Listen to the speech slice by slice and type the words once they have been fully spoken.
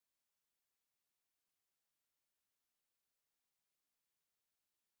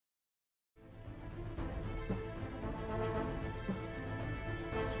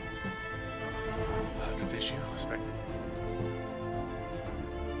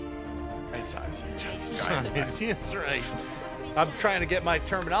giant size. Giant size. That's right. I'm trying to get my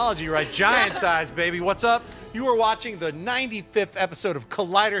terminology right. Giant size, baby. What's up? You are watching the 95th episode of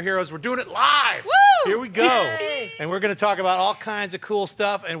Collider Heroes. We're doing it live. Woo! Here we go. Yay! And we're going to talk about all kinds of cool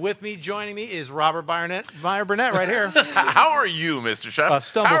stuff. And with me, joining me, is Robert Meyer Burnett right here. How are you, Mr.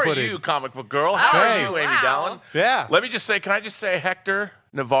 Schnepp? How are you, comic book girl? How are you, Amy Dallen? Yeah. Let me just say, can I just say Hector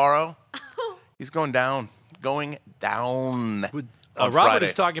Navarro? He's going down. Going down. Robert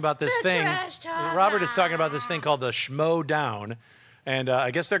is talking about this thing. Robert is talking about this thing called the Schmo Down. And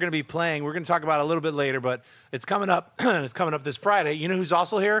I guess they're going to be playing. We're going to talk about it a little bit later, but it's coming up. It's coming up this Friday. You know who's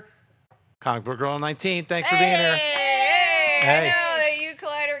also here? Comic Book Girl 19. Thanks for being here. Hey. I know that you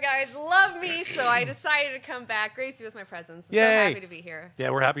Collider guys love me, so I decided to come back, grace you with my presence. I'm so happy to be here. Yeah,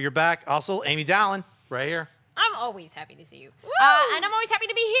 we're happy you're back. Also, Amy Dallen, right here. I'm always happy to see you. And I'm always happy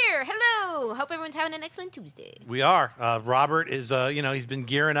to be here. Hello. Hope everyone's having an excellent Tuesday. We are. Robert is, he's been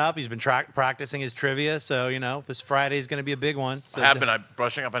gearing up. He's been practicing his trivia. So, this Friday is going to be a big one. So I'm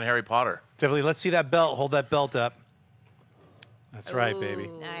brushing up on Harry Potter. Definitely. Let's see that belt. Hold that belt up. That's right, baby.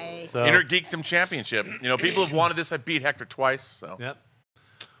 Nice. So, Inner Geekdom Championship. People have wanted this. I beat Hector twice. So. Yep.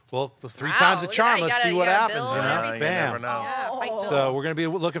 Well, the three times a charm. Let's see what happens. Bam. You never know. So we're going to be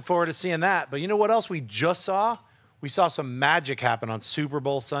looking forward to seeing that. But you know what else we just saw? We saw some magic happen on Super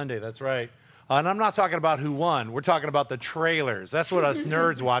Bowl Sunday. That's right. And I'm not talking about who won. We're talking about the trailers. That's what us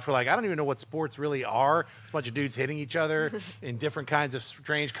nerds watch. We're like, I don't even know what sports really are. It's a bunch of dudes hitting each other in different kinds of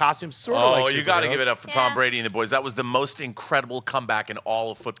strange costumes. Sort of like you got to give it up for Tom Brady and the boys. That was the most incredible comeback in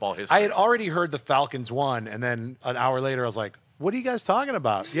all of football history. I had already heard the Falcons won, and then an hour later I was like, what are you guys talking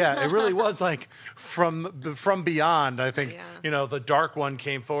about? Yeah, it really was like from beyond. I think, the dark one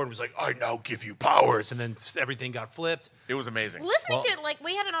came forward and was like, I now give you powers. And then everything got flipped. It was amazing. Listening to,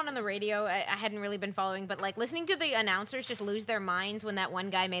 we had it on the radio. I hadn't really been following, but, listening to the announcers just lose their minds when that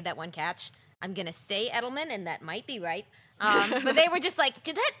one guy made that one catch. I'm going to say Edelman, and that might be right. But they were just like,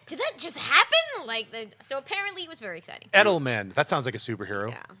 did that just happen? So apparently it was very exciting. Edelman. That sounds like a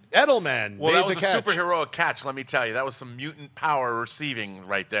superhero. Yeah. Edelman. Well, that was a superheroic catch, let me tell you. That was some mutant power receiving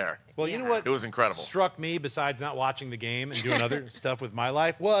right there. Well, you know what? It was incredible. Struck me, besides not watching the game and doing other stuff with my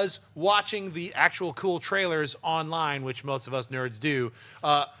life, was watching the actual cool trailers online, which most of us nerds do.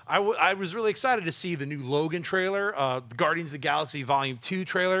 I was really excited to see the new Logan trailer, the Guardians of the Galaxy Volume 2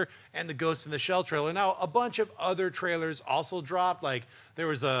 trailer, and the Ghost in the Shell trailer. Now, a bunch of other trailers also dropped. There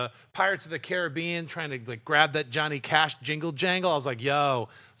was a Pirates of the Caribbean trying to grab that Johnny Cash jingle jangle. I was like, yo.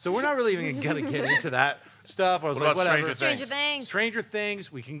 So we're not really even going to get into that stuff. I was like, whatever. Stranger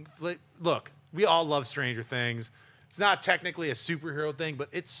Things. We can look. We all love Stranger Things. It's not technically a superhero thing, but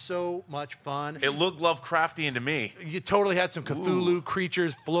it's so much fun. It looked Lovecraftian to me. You totally had some Cthulhu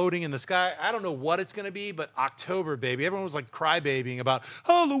creatures floating in the sky. I don't know what it's going to be, but October, baby. Everyone was crybabying about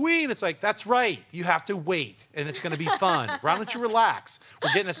Halloween. It's like, that's right. You have to wait, and it's going to be fun. Why don't you relax?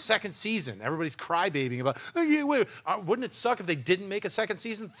 We're getting a second season. Everybody's crybabying about, wouldn't it suck if they didn't make a second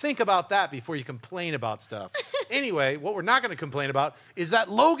season? Think about that before you complain about stuff. Anyway, what we're not going to complain about is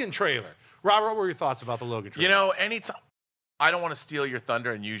that Logan trailer. Robert, what were your thoughts about the Logan trailer? Anytime, I don't want to steal your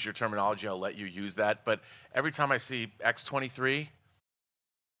thunder and use your terminology. I'll let you use that. But every time I see X-23,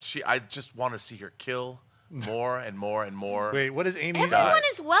 I just want to see her kill more and more and more. Wait, what is Amy? Everyone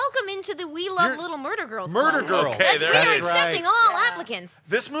is welcome into the We Love Little Murder Girls Murder Club. Girl. Okay, we are accepting all applicants.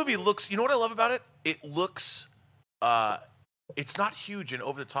 This movie looks, you know what I love about it? It looks, it's not huge and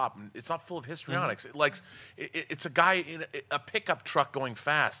over the top. It's not full of histrionics. It's a guy in a pickup truck going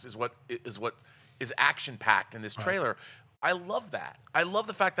fast is what is action packed in this trailer. I love that. I love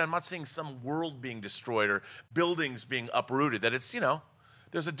the fact that I'm not seeing some world being destroyed or buildings being uprooted. That it's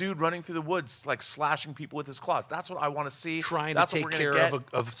there's a dude running through the woods slashing people with his claws. That's what I want to see. Trying to take care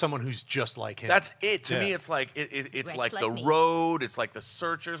of someone who's just like him. That's it. To me, it's it's like The Road. It's like The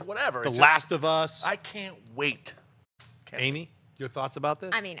Searchers. Whatever. The Last of Us. I can't wait. Amy, your thoughts about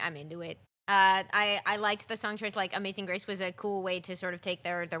this? I mean, I'm into it. I liked the song choice. Amazing Grace was a cool way to sort of take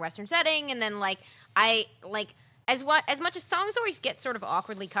their Western setting, and then as much as songs always get sort of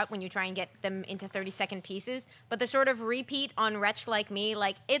awkwardly cut when you try and get them into 30-second pieces, but the sort of repeat on Wretch Like Me,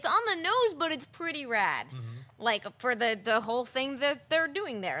 it's on the nose, but it's pretty rad. For the whole thing that they're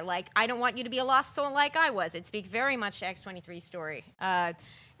doing there. I don't want you to be a lost soul like I was. It speaks very much to X-23's story.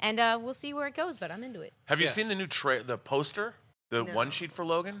 And we'll see where it goes, but I'm into it. Have you seen the new the poster? The one sheet for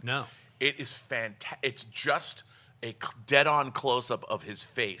Logan? No. It is fantastic. It's just a dead-on close-up of his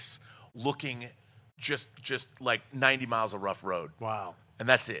face looking just like 90 miles of rough road. Wow. And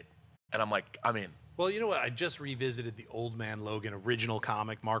that's it. And I'm like, I'm in. Well, you know what? I just revisited the Old Man Logan original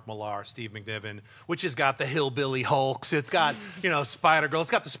comic, Mark Millar, Steve McNiven, which has got the hillbilly Hulks. It's got, Spider-Girl. It's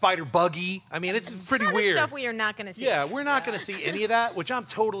got the Spider Buggy. I mean, it's pretty weird. Stuff we are not going to see. Yeah, we're not going to see any of that, which I'm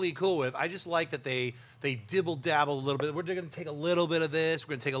totally cool with. I just like that they dibble-dabble a little bit. We're going to take a little bit of this.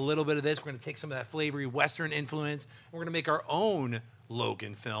 We're going to take a little bit of this. We're going to take some of that flavory Western influence. And we're going to make our own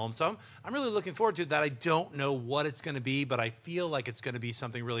Logan film. So I'm really looking forward to that. I don't know what it's going to be, but I feel like it's going to be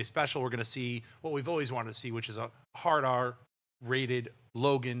something really special. We're going to see what we've always wanted to see, which is a hard R-rated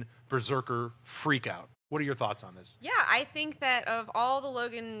Logan Berserker freakout. What are your thoughts on this? Yeah, I think that of all the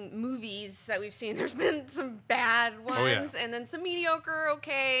Logan movies that we've seen, there's been some bad ones and then some mediocre,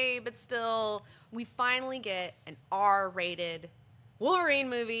 okay, but still, we finally get an R-rated Wolverine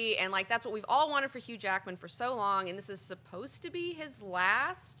movie, and like that's what we've all wanted for Hugh Jackman for so long, and this is supposed to be his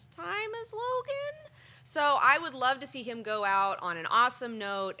last time as Logan. So I would love to see him go out on an awesome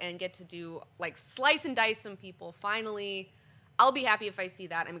note and get to do like slice and dice some people. Finally, I'll be happy if I see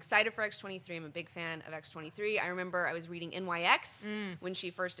that. I'm excited for X-23. I'm a big fan of X-23. I remember I was reading NYX when she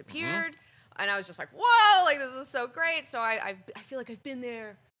first appeared, and I was just like, whoa, like this is so great. So I feel like I've been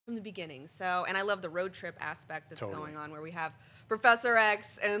there from the beginning. So, and I love the road trip aspect that's going on where we have Professor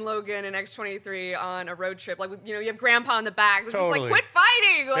X and Logan and X-23 on a road trip. Like, you have Grandpa in the back. It's just like, quit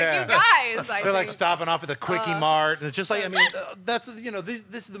fighting, like you guys. They're like stopping off at the Quickie Mart, and it's just like, I mean, that's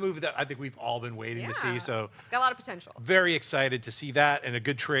this is the movie that I think we've all been waiting to see. So it's got a lot of potential. Very excited to see that, and a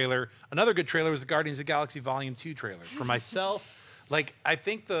good trailer. Another good trailer was the Guardians of the Galaxy Volume 2 trailer. For myself, like I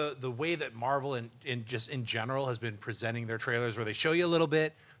think the way that Marvel and just in general has been presenting their trailers, where they show you a little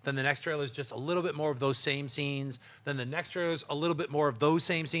bit. Then the next trailer is just a little bit more of those same scenes. Then the next trailer is a little bit more of those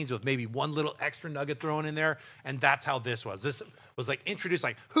same scenes with maybe one little extra nugget thrown in there. And that's how this was. This was like introduced,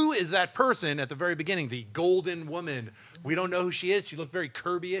 like, who is that person at the very beginning? The golden woman. We don't know who she is. She looked very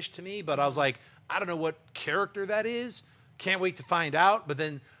Kirby-ish to me, but I was like, I don't know what character that is. Can't wait to find out. But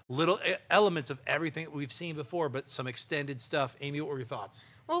then little elements of everything that we've seen before, but some extended stuff. Amy, what were your thoughts?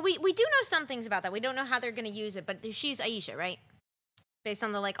 Well, we do know some things about that. We don't know how they're going to use it, but she's Aisha, right? Based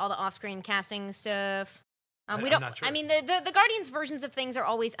on all the off-screen casting stuff. We don't. Not sure. I mean, the Guardians versions of things are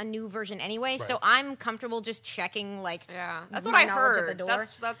always a new version anyway, so I'm comfortable just checking that's what my I knowledge heard. at the door.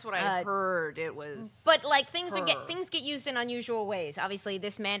 That's what I heard. It was. But like things get used in unusual ways. Obviously,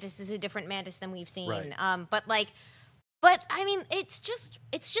 this Mantis is a different Mantis than we've seen. Right. But I mean, it's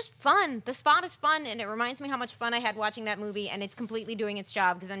just fun. The Spot is fun, and it reminds me how much fun I had watching that movie, and it's completely doing its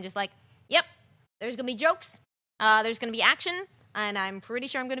job because I'm just like, yep, there's gonna be jokes, there's gonna be action. And I'm pretty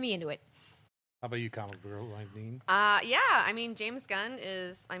sure I'm going to be into it. How about you, comic girl, Dean? Yeah, I mean, James Gunn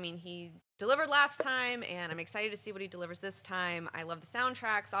he delivered last time, and I'm excited to see what he delivers this time. I love the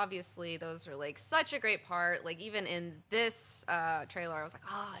soundtracks, obviously. Those are, like, such a great part. Like, even in this trailer, I was like,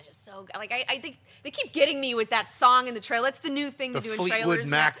 oh, it's just so good. Like, I think they keep getting me with that song in the trailer. That's the new thing to do in trailers. The Fleetwood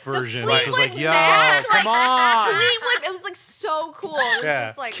Mac version. It was like, yo, Mac, come on. Fleetwood, it was, like, so cool. It was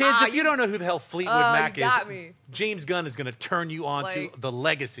just like, kids, if you don't know who the hell Fleetwood Mac is, me. James Gunn is going to turn you on to the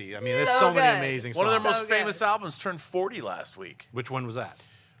legacy. I mean, there's so so many good. amazing songs. One of their most famous albums turned 40 last week. Which one was that?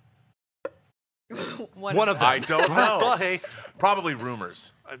 One of them. I don't know. Well, hey, probably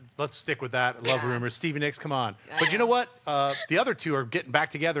Rumors. Let's stick with that. I love Rumors. Stevie Nicks, come on. But you know what? The other two are getting back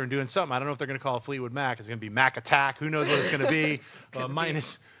together and doing something. I don't know if they're going to call it Fleetwood Mac. It's going to be Mac Attack. Who knows what it's going to be?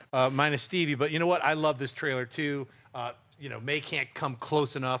 Minus Stevie. But you know what? I love this trailer too. May can't come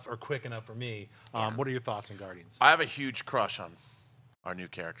close enough or quick enough for me. What are your thoughts on Guardians? I have a huge crush on our new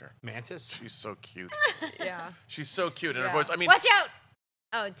character. Mantis? She's so cute. Yeah. She's so cute. And her voice, I mean. Watch out!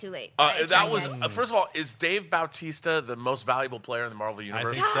 Oh, too late. That was, first of all, is Dave Bautista the most valuable player in the Marvel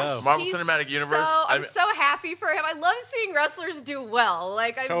Universe? I think so. Marvel Cinematic Universe. I'm so happy for him. I love seeing wrestlers do well.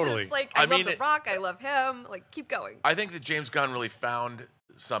 Like, I'm Totally. just like, I love The Rock. I love him. Like, keep going. I think that James Gunn really found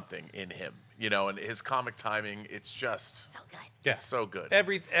something in him, and his comic timing, it's just So good. Yeah. it's so good.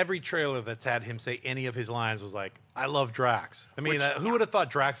 Every trailer that's had him say any of his lines was like, I love Drax. I mean, who would have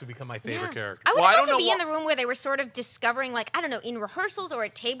thought Drax would become my favorite character? I would Well, I have don't loved to know be in the room where they were sort of discovering, like, I don't know, in rehearsals or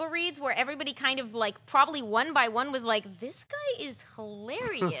at table reads where everybody kind of, like, probably one by one was like, this guy is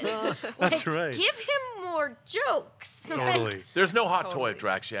hilarious. That's Like, right. Give him more jokes. Totally. There's no hot toy Totally. of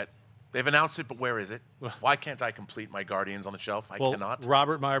Drax yet. They've announced it, but where is it? Why can't I complete my Guardians on the shelf? I cannot.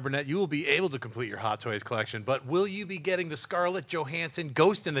 Robert Meyer Burnett, you will be able to complete your Hot Toys collection, but will you be getting the Scarlett Johansson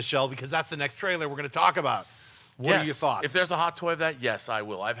Ghost in the Shell? Because that's the next trailer we're going to talk about. What are your thoughts? If there's a hot toy of that, yes, I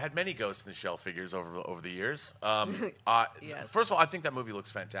will. I've had many Ghost in the Shell figures over the years. Yes. First of all, I think that movie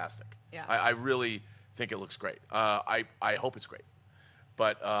looks fantastic. Yeah. I really think it looks great. I hope it's great.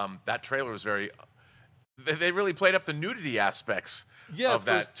 But that trailer was very... they really played up the nudity aspects of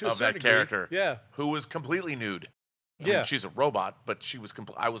that character. Yeah, who was completely nude. I mean, she's a robot, but she was.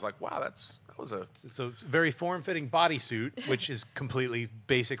 I was like, wow, that was a. It's a very form-fitting bodysuit, which is completely,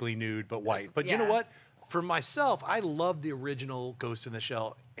 basically nude but white. But you know what? For myself, I love the original Ghost in the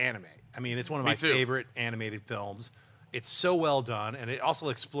Shell anime. I mean, it's one of my favorite animated films. It's so well done, and it also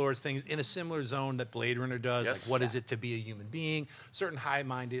explores things in a similar zone that Blade Runner does. Like, what is it to be a human being? Certain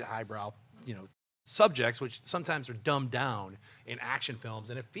high-minded, highbrow, subjects, which sometimes are dumbed down in action films.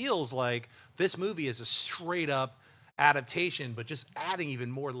 And it feels like this movie is a straight-up adaptation, but just adding even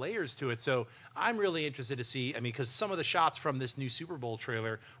more layers to it. So I'm really interested to see. I mean, because some of the shots from this new Super Bowl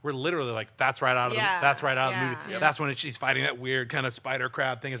trailer were literally like, that's right out of the movie. That's when she's fighting that weird kind of spider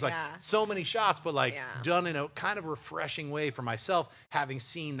crab thing. It's like so many shots, but like done in a kind of refreshing way for myself, having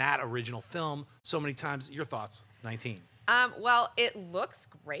seen that original film so many times. Your thoughts, 19? Well, it looks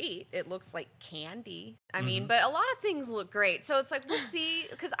great. It looks like candy. I mean, but a lot of things look great. So it's like, we'll see.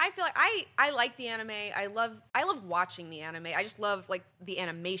 Because I feel like I like the anime. I love watching the anime. I just love like the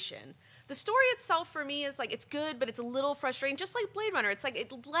animation. The story itself for me is like, it's good, but it's a little frustrating. Just like Blade Runner, it's like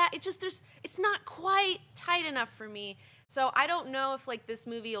it's not quite tight enough for me. So I don't know if like this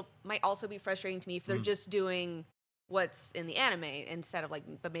movie might also be frustrating to me if they're just doing what's in the anime instead of like,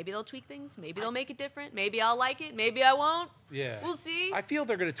 but maybe they'll tweak things. Maybe they'll make it different. Maybe I'll like it. Maybe I won't. Yeah. We'll see. I feel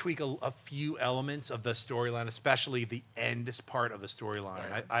they're going to tweak a few elements of the storyline, especially the end part of the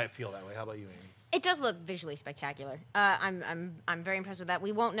storyline. I feel that way. How about you, Amy? It does look visually spectacular. I'm very impressed with that.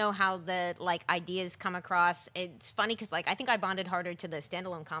 We won't know how the like ideas come across. It's funny because like I think I bonded harder to the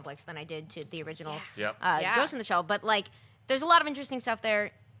standalone complex than I did to the original Ghost in the Shell. But like, there's a lot of interesting stuff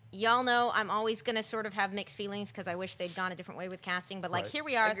there. Y'all know I'm always going to sort of have mixed feelings because I wish they'd gone a different way with casting. But, like, here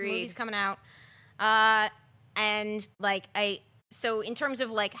we are. The movie's coming out. And, like, so in terms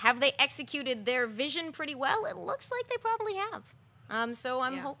of, like, have they executed their vision pretty well? It looks like they probably have. So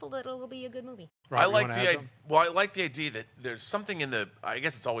I'm hopeful that it'll be a good movie. I like the idea that there's something in the, I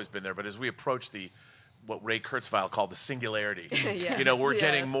guess it's always been there, but as we approach what Ray Kurzweil called the singularity, we're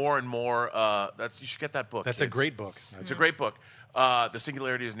getting more and more, you should get that book. That's a great book. It's a great book. The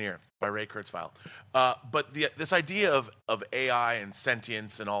Singularity is Near by Ray Kurzweil. But this idea of AI and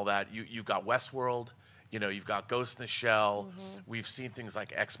sentience and all that, you've got Westworld, you've got Ghost in the Shell. We've seen things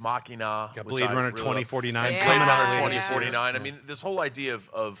like Ex Machina. Got Blade Runner 2049 coming out. 2049. I mean, this whole idea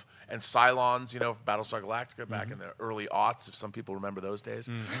of and Cylons, Battlestar Galactica back in the early aughts, if some people remember those days.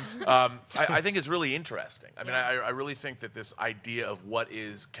 I think it's really interesting. I mean, I really think that this idea of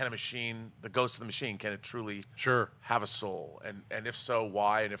can a machine, the ghost of the machine, can it truly have a soul? And if so,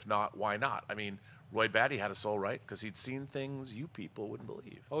 why? And if not, why not? I mean, Roy Batty had a soul, right? Because he'd seen things you people wouldn't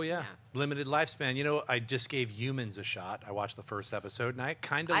believe. Oh, yeah. Limited lifespan. I just gave Humans a shot. I watched the first episode, and I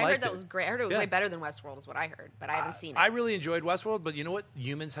kind of liked it. I heard that was great. I heard it was way better than Westworld is what I heard, but I haven't seen it. I really enjoyed Westworld, but you know what?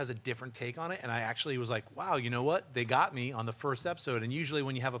 Humans has a different take on it, and I actually was like, wow, you know what? They got me on the first episode, and usually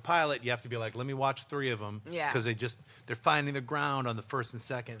when you have a pilot, you have to be like, let me watch 3 of them, because they're finding the ground on the first and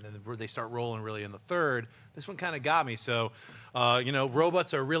second, and then they start rolling really in the third. This one kind of got me, so...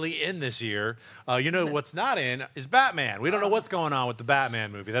 robots are really in this year. What's not in is Batman. We don't know what's going on with the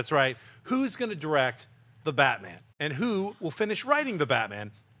Batman movie. That's right. Who's going to direct the Batman? And who will finish writing the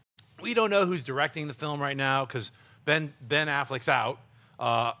Batman? We don't know who's directing the film right now because Ben Affleck's out.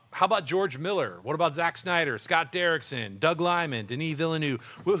 How about George Miller? What about Zack Snyder, Scott Derrickson, Doug Liman, Denis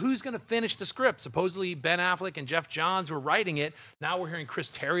Villeneuve? Well, who's going to finish the script? Supposedly Ben Affleck and Jeff Johns were writing it. Now we're hearing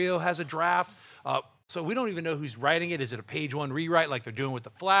Chris Terrio has a draft. So we don't even know who's writing it. Is it a page 1 rewrite like they're doing with The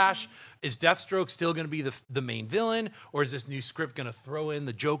Flash? Is Deathstroke still going to be the main villain? Or is this new script going to throw in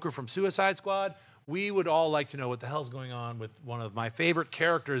the Joker from Suicide Squad? We would all like to know what the hell's going on with one of my favorite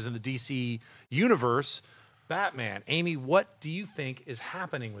characters in the DC universe, Batman. Amy, what do you think is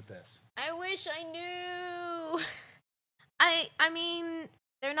happening with this? I wish I knew. I mean,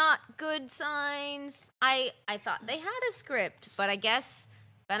 they're not good signs. I thought they had a script, but I guess...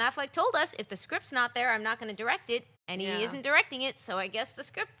 Ben Affleck told us if the script's not there, I'm not going to direct it, and he isn't directing it, so I guess the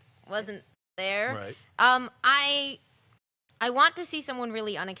script wasn't there. Right. I want to see someone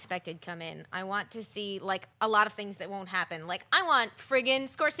really unexpected come in. I want to see, like, a lot of things that won't happen. Like, I want friggin'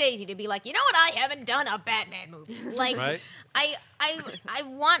 Scorsese to be like, you know what? I haven't done a Batman movie. Like, right? I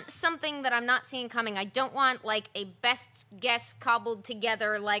want something that I'm not seeing coming. I don't want, like, a best guess cobbled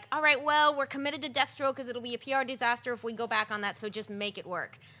together. Like, all right, well, we're committed to Deathstroke because it'll be a PR disaster if we go back on that, so just make it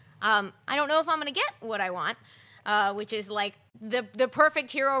work. I don't know if I'm going to get what I want. Which is like the perfect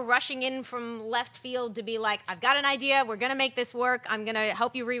hero rushing in from left field to be like, I've got an idea, we're going to make this work, I'm going to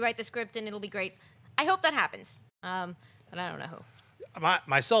help you rewrite the script, and it'll be great. I hope that happens, but I don't know who.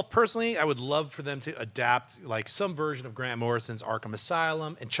 myself personally, I would love for them to adapt like some version of Grant Morrison's Arkham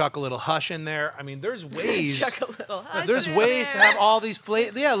Asylum and chuck a little Hush in there. I mean, there's ways. Chuck a little Hush There's in ways there. to have all these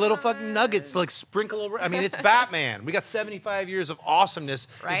little fucking nuggets like sprinkle over. I mean, it's Batman. We got 75 years of awesomeness.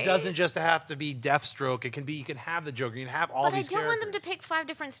 Right. It doesn't just have to be Deathstroke. It can be. You can have the Joker. You can have all But I these. don't want them to characters. pick 5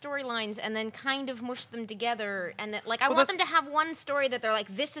 different storylines and then kind of mush them together. And that, like, I Well, want that's- them to have one story that they're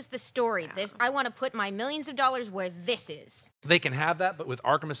like, this is the story. This I want to put my millions of dollars where this is. They can have that, but with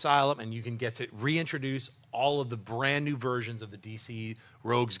Arkham Asylum, and you can get to reintroduce all of the brand new versions of the DC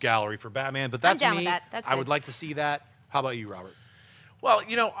Rogues Gallery for Batman. But that's down me. with that. That's I good. would like to see that. How about you, Robert? Well,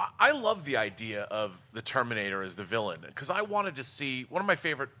 you know, I love the idea of the Terminator as the villain because I wanted to see one of my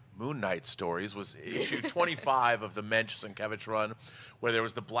favorite Moon Knight stories was issue 25 of the Mensch Sienkiewicz run, where there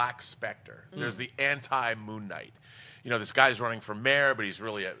was the Black Spectre. There's the anti-Moon Knight. You know, this guy's running for mayor, but he's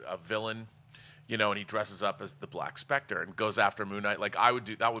really a villain. You know, and he dresses up as the Black Spectre and goes after Moon Knight. Like I would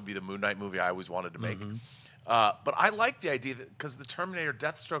do, that would be the Moon Knight movie I always wanted to make. But I like the idea that because the Terminator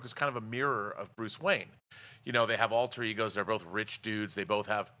Deathstroke is kind of a mirror of Bruce Wayne. You know, they have alter egos. They're both rich dudes. They both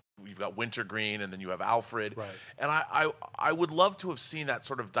have. You've got Wintergreen, and then you have Alfred. Right. And I would love to have seen that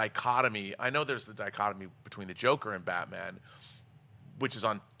sort of dichotomy. I know there's the dichotomy between the Joker and Batman, which is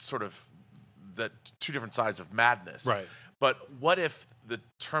on sort of the two different sides of madness. Right. But what if the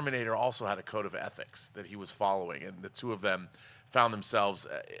Terminator also had a code of ethics that he was following, and the two of them found themselves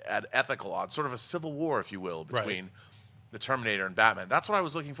at ethical odds, sort of a civil war, if you will, between the Terminator and Batman? That's what I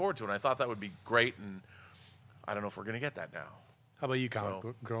was looking forward to, and I thought that would be great, and I don't know if we're going to get that now. How about you, Comic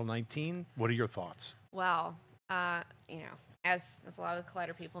Book Girl 19? What are your thoughts? Well, you know, as a lot of the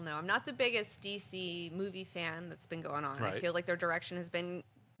Collider people know, I'm not the biggest DC movie fan that's been going on. Right. I feel like their direction has been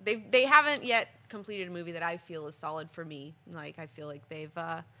they haven't yet completed a movie that I feel is solid for me. Like I feel like they've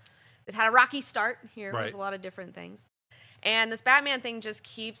had a rocky start here Right. with a lot of different things. And this Batman thing just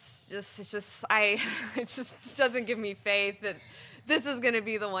keeps it just doesn't give me faith that this is going to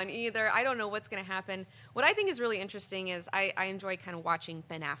be the one either. I don't know what's going to happen. What I think is really interesting is I enjoy kind of watching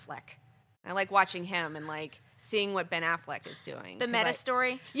Ben Affleck. I like watching him and like seeing what Ben Affleck is doing. The 'Cause meta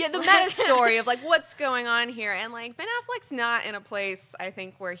story. Yeah, the meta story of like what's going on here. And like Ben Affleck's not in a place, I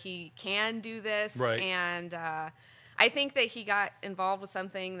think, where he can do this. Right. And I think that he got involved with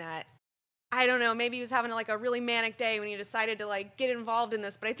something that, I don't know, maybe he was having like a really manic day when he decided to like get involved in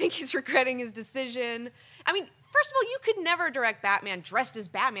this, but I think he's regretting his decision. I mean, first of all, you could never direct Batman dressed as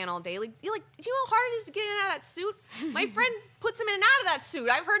Batman all day. Like, do you know how hard it is to get in and out of that suit? My friend puts him in and out of that suit.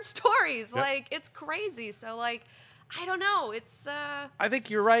 I've heard stories. Yep. Like, it's crazy. So, like, I don't know. It's, I think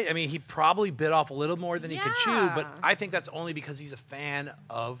you're right. I mean, he probably bit off a little more than he could chew, but Yeah. I think that's only because he's a fan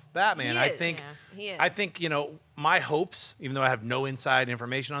of Batman. He I is. think Yeah, he is. I think, you know, my hopes, even though I have no inside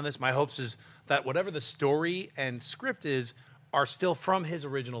information on this, my hopes is that whatever the story and script is are still from his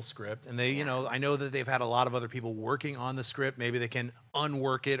original script. And they, you know, I know that they've had a lot of other people working on the script. Maybe they can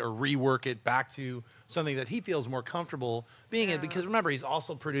unwork it or rework it back to something that he feels more comfortable being in. Because remember, he's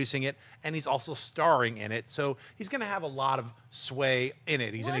also producing it and he's also starring in it. So he's going to have a lot of sway in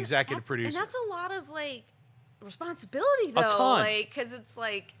it. He's an Well, executive producer. And that's a lot of, like, responsibility, though. A ton. Like, because it's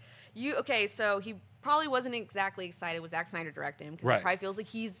like, so he probably wasn't exactly excited with Zack Snyder directing him. Because Right. he probably feels like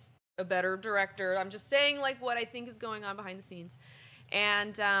he's a better director. I'm just saying, like, what I think is going on behind the scenes.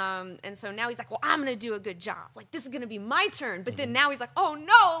 And so now he's like, well, I'm going to do a good job. Like, this is going to be my turn. But then now he's like, oh,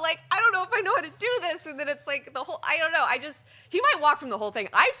 no, like, I don't know if I know how to do this. And then it's like the whole, I don't know. He might walk from the whole thing.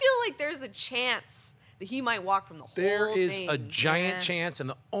 I feel like there's a chance that he might walk from the whole thing. There is a giant Yeah. chance, and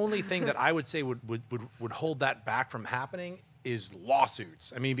the only thing that I would say would hold that back from happening is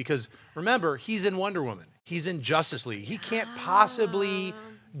lawsuits. I mean, because remember, he's in Wonder Woman, he's in Justice League. He can't possibly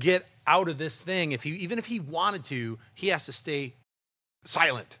get out of this thing even if he wanted to. He has to stay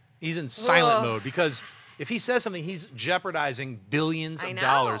silent. He's in silent Ugh. mode because if he says something, he's jeopardizing billions I of know,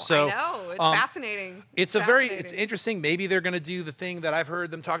 dollars. So I know. It's fascinating. It's fascinating. interesting. Maybe they're going to do the thing that I've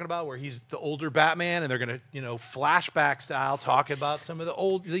heard them talking about, where he's the older Batman, and they're going to, flashback style talk about some of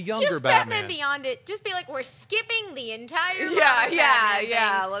the younger Just Batman Beyond it. Just be like, we're skipping the entire Batman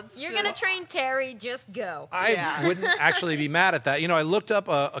thing. Let's You're gonna train Terry. Just go. I wouldn't actually be mad at that. I looked up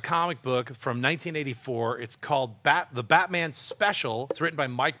a comic book from 1984. It's called The Batman Special. It's written by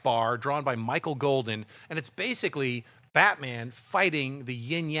Mike Barr, drawn by Michael Golden, and it's basically Batman fighting the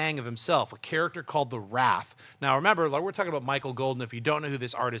yin-yang of himself, a character called the Wrath. Now, remember, we're talking about Michael Golden. If you don't know who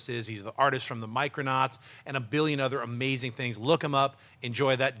this artist is, he's the artist from the Micronauts and a billion other amazing things. Look him up.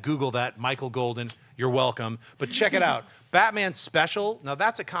 Enjoy that. Google that. Michael Golden. you're welcome. But check it out. Batman Special. Now,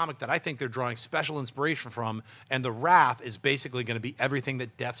 that's a comic that I think they're drawing special inspiration from. And the Wrath is basically going to be everything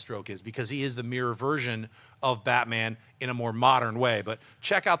that Deathstroke is, because he is the mirror version of Batman in a more modern way. But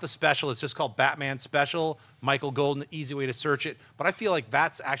check out the special. It's just called Batman Special. Michael Golden, easy way to search it. But I feel like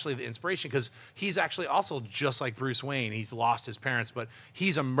that's actually the inspiration, because he's actually also just like Bruce Wayne. He's lost his parents, but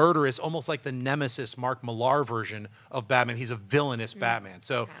he's a murderous, almost like the nemesis Mark Millar version of Batman. He's a villainous Batman.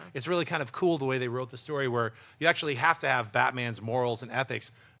 So it's really kind of cool the way they wrote the story, where you actually have to have Batman's morals and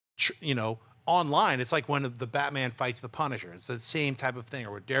ethics, you know, online. It's like when the Batman fights the Punisher. It's the same type of thing,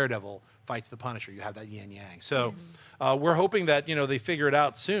 or when Daredevil fights the Punisher. You have that yin yang. So we're hoping that, you know, they figure it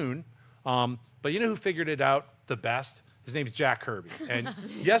out soon. But you know who figured it out the best? His name's Jack Kirby. And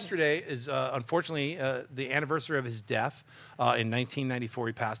yesterday is, unfortunately, the anniversary of his death. In 1994,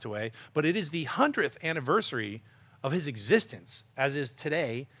 he passed away. But it is the 100th anniversary of his existence, as is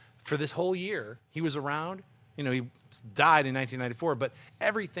today, for this whole year. He was around. You know, he died in 1994, but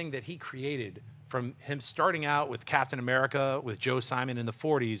everything that he created, from him starting out with Captain America, with Joe Simon in the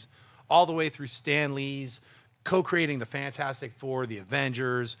 40s, all the way through Stan Lee's co-creating the Fantastic Four, the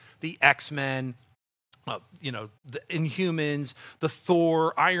Avengers, the X-Men, you know, the Inhumans, the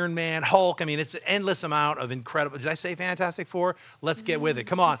Thor, Iron Man, Hulk. I mean, it's an endless amount of incredible. Did I say Fantastic Four? Let's get with it.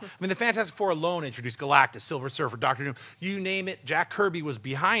 Come on. I mean, the Fantastic Four alone introduced Galactus, Silver Surfer, Doctor Doom. You name it, Jack Kirby was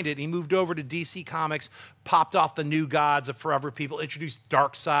behind it. He moved over to DC Comics, popped off the New Gods of Forever People, introduced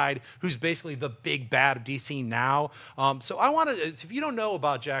Darkseid, who's basically the big bad of DC now. So I want to, if you don't know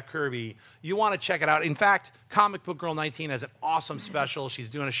about Jack Kirby, you want to check it out. In fact, Comic Book Girl 19 has an awesome special.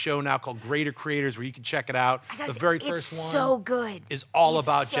 She's doing a show now called Greater Creators, where you can check it out. The very first one so good. is all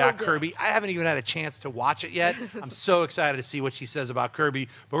about so Jack good. Kirby. I haven't even had a chance to watch it yet. I'm so excited to see what she says about Kirby.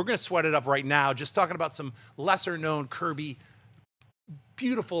 But we're going to sweat it up right now, just talking about some lesser-known Kirby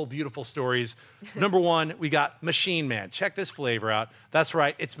beautiful, beautiful stories. Number one, we got Machine Man. Check this flavor out. That's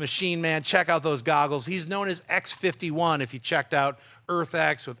right, it's Machine Man. Check out those goggles. He's known as X-51. If you checked out Earth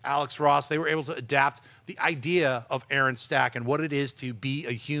X with Alex Ross, they were able to adapt the idea of Aaron Stack and what it is to be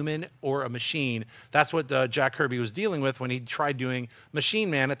a human or a machine. That's what Jack Kirby was dealing with when he tried doing Machine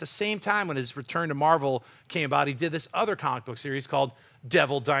Man. At the same time, when his return to Marvel came about, he did this other comic book series called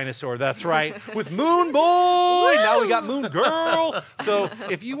Devil Dinosaur. That's right, with Moon Boy. Now we got Moon Girl. So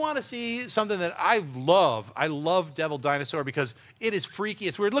if you want to see something that I love Devil Dinosaur because it is freaky.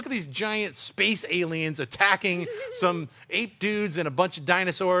 It's weird. Look at these giant space aliens attacking some ape dudes and a bunch of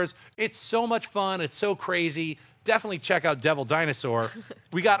dinosaurs. It's so much fun. It's so crazy. Definitely check out Devil Dinosaur.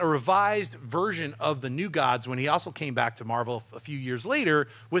 We got a revised version of the New Gods when he also came back to Marvel a few years later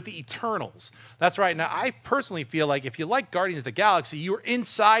with the Eternals. That's right. Now, I personally feel like if you like Guardians of the Galaxy, you were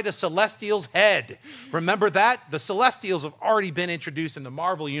inside a Celestial's head. Remember that? The Celestials have already been introduced in the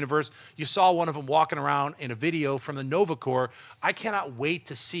Marvel Universe. You saw one of them walking around in a video from the Nova Corps. I cannot wait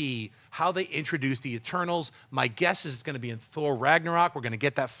to see how they introduce the Eternals. My guess is it's going to be in Thor Ragnarok. We're going to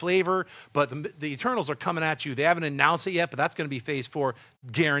get that flavor, but the Eternals are coming at you. They haven't announced it yet, but that's going to be Phase 4.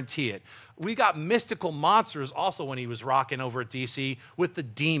 Guarantee it. We got Mystical Monsters also when he was rocking over at DC with the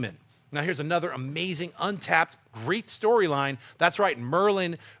Demon. Now here's another amazing, untapped, great storyline. That's right,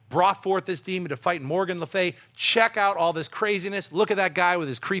 Merlin brought forth this demon to fight Morgan Le Fay. Check out all this craziness. Look at that guy with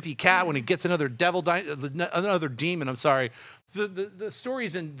his creepy cat when he gets another demon. I'm sorry. So the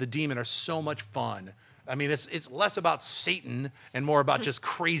stories in the Demon are so much fun. I mean, it's less about Satan and more about just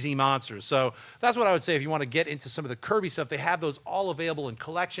crazy monsters. So that's what I would say if you want to get into some of the Kirby stuff. They have those all available in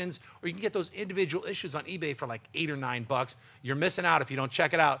collections, or you can get those individual issues on eBay for like $8 or $9. You're missing out if you don't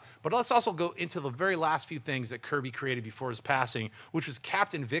check it out. But let's also go into the very last few things that Kirby created before his passing, which was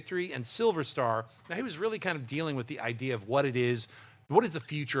Captain Victory and Silver Star. Now, he was really kind of dealing with the idea of what is the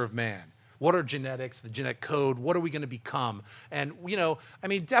future of man? What are genetics, the genetic code? What are we going to become? And, you know, I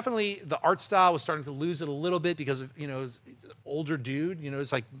mean, definitely the art style was starting to lose it a little bit because of, you know, he's an older dude. You know,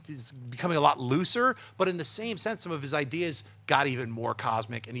 it's like it's becoming a lot looser. But in the same sense, some of his ideas got even more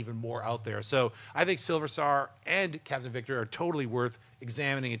cosmic and even more out there. So I think Silver Star and Captain Victor are totally worth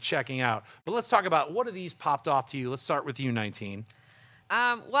examining and checking out. But let's talk about what of these popped off to you. Let's start with you, 19.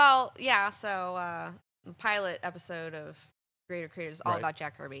 Well, yeah, so the pilot episode of Greater Creators is all about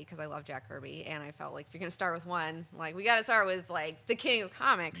Jack Kirby because I love Jack Kirby, and I felt like if you're gonna start with one, like we got to start with like the king of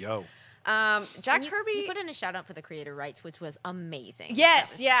comics. Yo. Jack Kirby. You put in a shout out for the creator rights, which was amazing.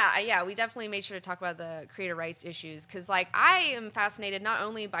 Yes, yeah. We definitely made sure to talk about the creator rights issues because, like, I am fascinated not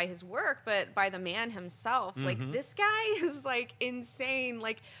only by his work but by the man himself. Like, this guy is like insane.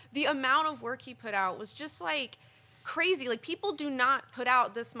 Like, the amount of work he put out was just like crazy. Like, people do not put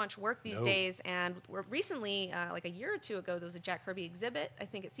out this much work these days. And recently, like a year or two ago, there was a Jack Kirby exhibit, I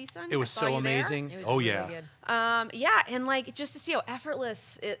think at CSUN. It was so amazing. It was Oh really yeah. good. Yeah, and like just to see how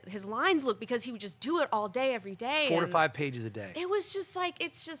effortless his lines look, because he would just do it all day, every day. 4 to and 5 pages a day. It was just like,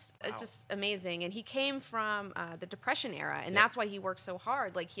 it's just amazing. And he came from the Depression era, and that's why he worked so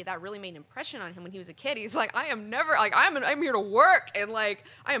hard. Like, that really made an impression on him when he was a kid. He's like, I am never, like, I'm here to work, and like,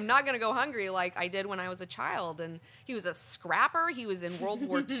 I am not gonna go hungry like I did when I was a child. And he was a scrapper. He was in World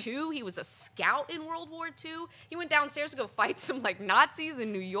War II. He was a scout in World War II. He went downstairs to go fight some like Nazis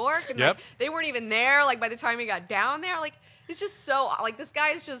in New York, and like, they weren't even there. Like, by the time he got down there, like, it's just so, like, this guy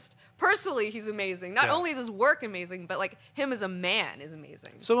is just, personally, he's amazing. Not only is his work amazing, but like, him as a man is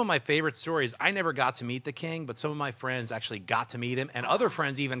amazing. Some of my favorite stories, I never got to meet the king, but some of my friends actually got to meet him, and other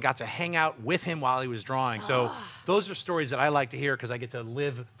friends even got to hang out with him while he was drawing. So those are stories that I like to hear, because I get to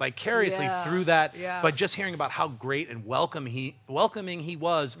live vicariously through that. But just hearing about how great and welcoming he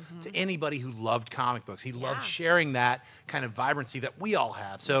was to anybody who loved comic books. He loved sharing that kind of vibrancy that we all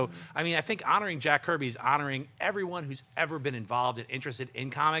have. So, I mean, I think honoring Jack Kirby is honoring everyone who's ever been involved and interested in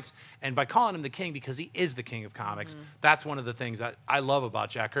comics. And by calling him the king, because he is the king of comics, that's one of the things that I love about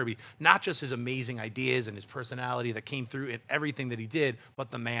Jack Kirby. Not just his amazing ideas and his personality that came through in everything that he did,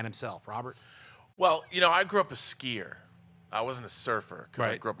 but the man himself. Robert? Well, you know, I grew up a skier. I wasn't a surfer, because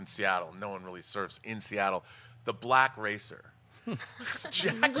I grew up in Seattle. No one really surfs in Seattle. The Black Racer.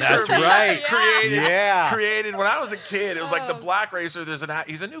 Jack That's Kirby right. created when I was a kid. It was like the Black Racer.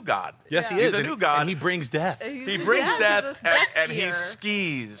 He's a new god. Yes, he He's is. a new god. And he brings death. He brings death, and he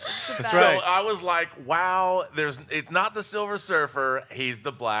skis. So I was like, wow, it's not the Silver Surfer. He's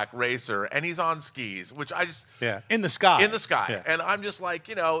the Black Racer, and he's on skis, which I just in the sky. In the sky, and I'm just like,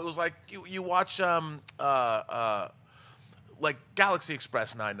 you know, it was like you watch like Galaxy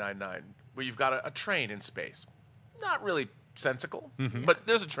Express 999, where you've got a train in space. Not really sensical, but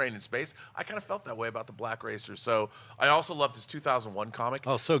there's a train in space. I kind of felt that way about the Black Racer. So I also loved his 2001 comic.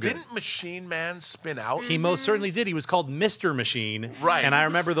 Oh, so good. Didn't Machine Man spin out? He most certainly did. He was called Mr. Machine. Right. And I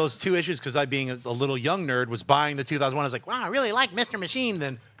remember those 2 issues, because I, being a little young nerd, was buying the 2001. I was like, wow, I really like Mr. Machine.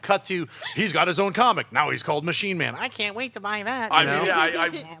 Then cut to, he's got his own comic. Now he's called Machine Man. I can't wait to buy that. I mean,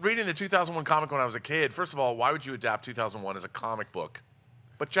 I reading the 2001 comic when I was a kid. First of all, why would you adapt 2001 as a comic book?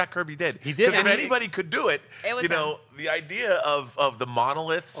 But Jack Kirby did. He did. Because if anybody could do it, was you know, the idea of the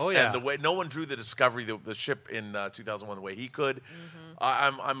monoliths yeah. and the way no one drew the Discovery, the ship in 2001 the way he could.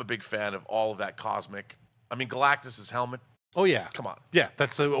 I'm a big fan of all of that cosmic. I mean, Galactus's helmet. Oh, yeah. Come on. Yeah,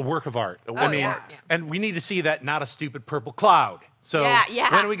 that's a work of art. A work of art. And we need to see that, not a stupid purple cloud. So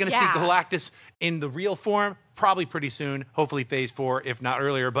when are we going to see Galactus in the real form? Probably pretty soon. Hopefully phase 4, if not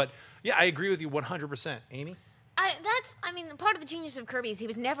earlier. But yeah, I agree with you 100%. Amy? I mean, part of the genius of Kirby is he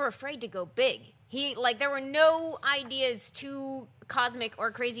was never afraid to go big. There were no ideas too cosmic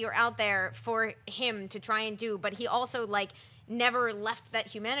or crazy or out there for him to try and do, but he also, like, never left that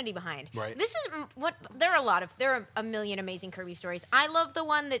humanity behind. Right. This is there are a million amazing Kirby stories. I love the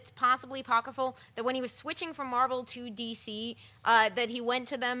one that's possibly apocryphal, that when he was switching from Marvel to DC, that he went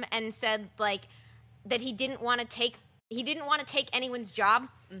to them and said, like, that he didn't want to take anyone's job,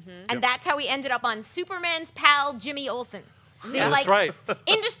 and that's how he ended up on Superman's pal, Jimmy Olsen. That's right.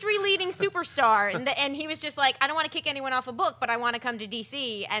 Industry-leading superstar, and he was just like, I don't want to kick anyone off a book, but I want to come to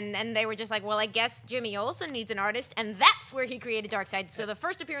DC, and they were just like, well, I guess Jimmy Olsen needs an artist, and that's where he created Darkseid. So the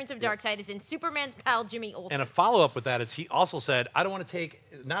first appearance of Darkseid is in Superman's pal, Jimmy Olsen. And a follow-up with that is he also said, I don't want to take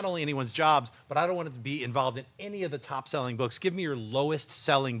not only anyone's jobs, but I don't want to be involved in any of the top-selling books. Give me your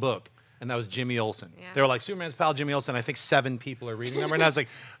lowest-selling book. And that was Jimmy Olsen. Yeah. They were like, Superman's pal, Jimmy Olsen. I think 7 people are reading them right now. It's like,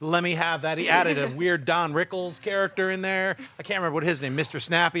 let me have that. He added a weird Don Rickles character in there. I can't remember what his name, Mr.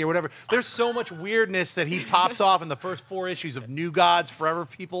 Snappy or whatever. There's so much weirdness that he pops off in the first 4 issues of New Gods, Forever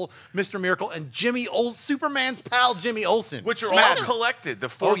People, Mr. Miracle, and Superman's pal, Jimmy Olsen. Which are all collected. The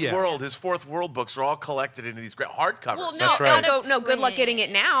Fourth World, his Fourth World books are all collected into these great hardcovers. Well, no, That's right. no, good luck getting it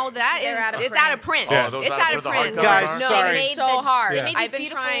now. It's out of print. Yeah. It's out of print. Guys, no, sorry. It's so hard. Yeah. I've been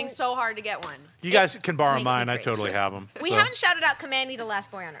trying so hard to get one. You guys can borrow makes me mine. I crazy. totally have them. We haven't shouted out Commandy the Last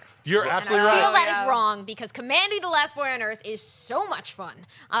Boy on Earth. You're And absolutely I feel right. that is wrong, because Commandy the Last Boy on Earth is so much fun.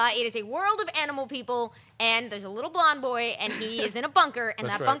 It is a world of animal people, and there's a little blonde boy, and he is in a bunker, and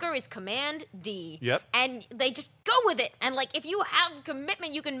That's that right. bunker is Command D. Yep. And they just go with it. And, like, if you have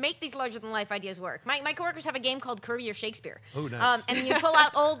commitment, you can make these larger-than-life ideas work. My coworkers have a game called Kirby or Shakespeare. Oh, nice. And you pull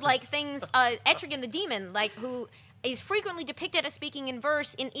out old, like, things, Etrigan the Demon, like, who is frequently depicted as speaking in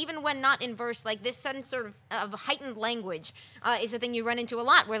verse, and even when not in verse, like, this sudden sort of heightened language is a thing you run into a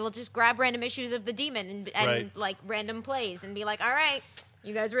lot, where they'll just grab random issues of the demon and Right. like, random plays and be like, all right,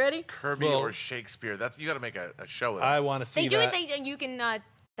 You guys ready? Kirby or Shakespeare. You got to make a show of that. I want to see that. They do it. You can.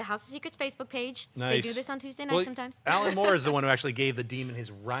 The House of Secrets Facebook page. Nice. They do this on Tuesday nights sometimes. Alan Moore is the one who actually gave the demon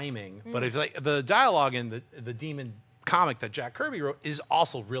his rhyming, but it's like the dialogue in the demon comic that Jack Kirby wrote is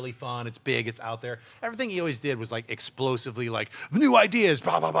also really fun. It's big. It's out there. Everything he always did was like explosively, like new ideas,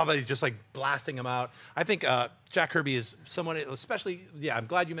 blah blah blah. Blah. He's just like blasting them out. I think Jack Kirby is someone, especially. Yeah, I'm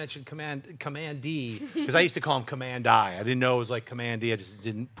glad you mentioned Command D, because I used to call him Command I. I didn't know it was like Command D. I just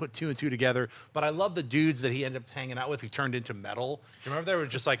didn't put 2 and 2 together. But I love the dudes that he ended up hanging out with who turned into metal. You remember they were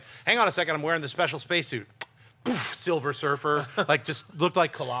just like, hang on a second, I'm wearing the special spacesuit. Poof, Silver Surfer, like just looked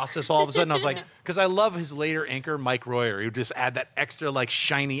like Colossus all of a sudden. I was like, because I love his later inker, Mike Royer. He would just add that extra like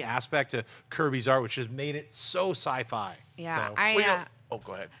shiny aspect to Kirby's art, which just made it so sci-fi. Yeah, so. Oh,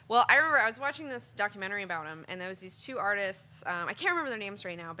 go ahead. Well, I remember I was watching this documentary about him, and there was these 2 artists. I can't remember their names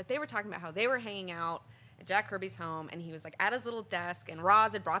right now, but they were talking about how they were hanging out at Jack Kirby's home, and he was like at his little desk, and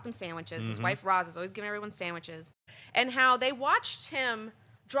Roz had brought them sandwiches. His wife Roz is always giving everyone sandwiches, and how they watched him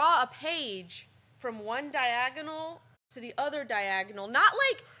draw a page from one diagonal to the other diagonal, not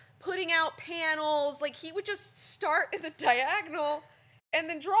like putting out panels. Like he would just start in the diagonal and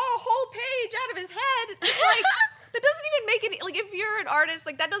then draw a whole page out of his head. It's like that doesn't even make any, like if you're an artist,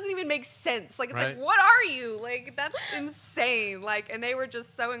 like that doesn't even make sense. Like it's like, what are you? Like that's insane. Like, and they were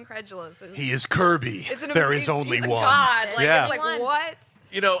just so incredulous. He is Kirby. There is only he's one. A god. Like, yeah. It's like what?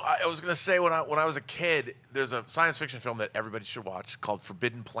 You know, I was going to say when I was a kid, there's a science fiction film that everybody should watch called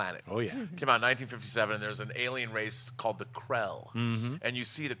Forbidden Planet. Oh, yeah. Came out in 1957, and there's an alien race called the Krell. And you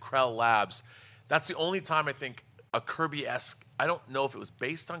see the Krell labs. That's the only time I think a Kirby-esque, I don't know if it was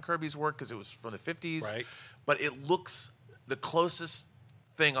based on Kirby's work because it was from the 50s, right. But it looks the closest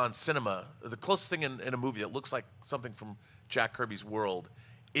thing on cinema, the closest thing in a movie that looks like something from Jack Kirby's world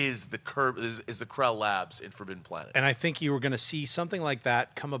is the Krell Labs in Forbidden Planet. And I think you were going to see something like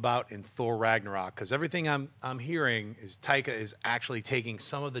that come about in Thor Ragnarok, because everything I'm hearing is Taika is actually taking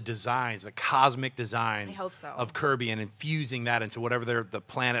some of the designs, the cosmic designs of Kirby, and infusing that into whatever the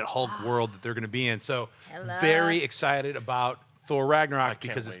Planet Hulk world that they're going to be in. So very excited about Thor Ragnarok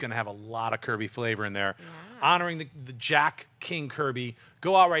because it's going to have a lot of Kirby flavor in there. Honoring the Jack King Kirby.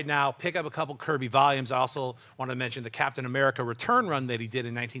 Go out right now, pick up a couple Kirby volumes. I also want to mention the Captain America return run that he did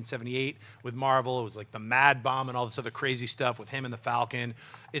in 1978 with Marvel. It was like the Mad Bomb and all this other crazy stuff with him and the Falcon.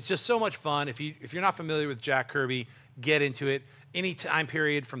 It's just so much fun. If you're not familiar with Jack Kirby, get into it. Any time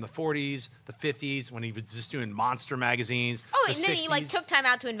period from the 40s, the 50s, when he was just doing monster magazines. Oh, and then he like took time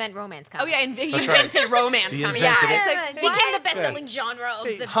out to invent romance comics. Oh yeah, he invented romance comics. Yeah, it's like became the best-selling genre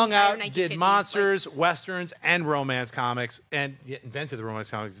of the hung entire out, 1950s. did monsters, westerns, and romance comics, and invented the romance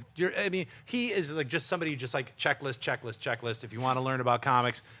comics. I mean, he is like just somebody who just like checklist. If you want to learn about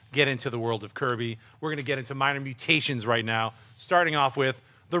comics, get into the world of Kirby. We're going to get into minor mutations right now, starting off with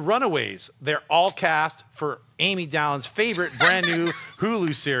the Runaways. They're all cast for Amy Dallen's favorite brand new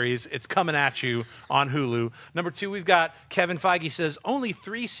Hulu series. It's coming at you on Hulu. Number 2, we've got Kevin Feige says only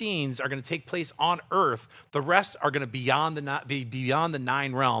 3 scenes are going to take place on Earth. The rest are going to be beyond the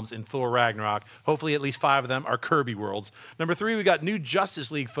 9 realms in Thor Ragnarok. Hopefully at least 5 of them are Kirby worlds. Number 3, we got new Justice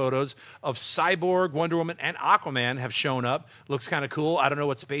League photos of Cyborg, Wonder Woman, and Aquaman have shown up. Looks kind of cool. I don't know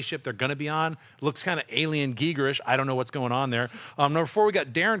what spaceship they're going to be on. Looks kind of alien geegerish. I don't know what's going on there. Number 4, we got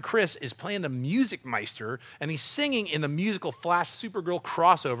Darren Criss is playing the Music Meister, and he's singing in the musical Flash Supergirl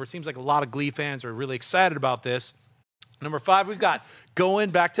crossover. It seems like a lot of Glee fans are really excited about this. Number 5, we've got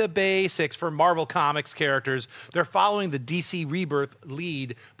going back to basics for Marvel Comics characters. They're following the DC Rebirth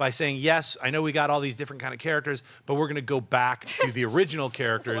lead by saying, yes, I know we got all these different kind of characters, but we're going to go back to the original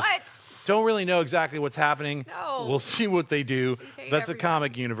characters. What? Don't really know exactly what's happening. No. We'll see what they do. That's a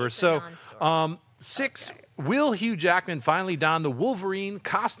comic universe. So, 6, will Hugh Jackman finally don the Wolverine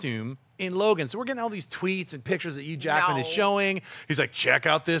costume in Logan? So we're getting all these tweets and pictures that Hugh Jackman is showing. He's like, check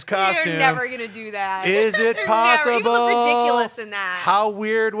out this costume. You're never going to do that. Is it possible? You look ridiculous in that. How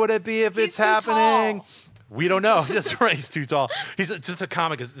weird would it be if it's happening? Tall. We don't know. Just right, he's too tall. He's just the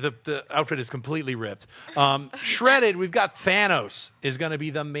comic is the outfit is completely ripped. Shredded. We've got Thanos is going to be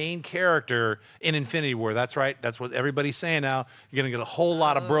the main character in Infinity War. That's right. That's what everybody's saying now. You're going to get a whole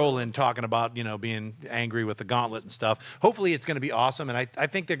lot of Brolin talking about being angry with the gauntlet and stuff. Hopefully, it's going to be awesome. And I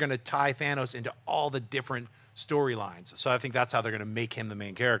think they're going to tie Thanos into all the different storylines. So I think that's how they're going to make him the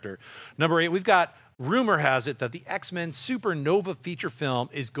main character. Number 8, we've got. Rumor has it that the X-Men Supernova feature film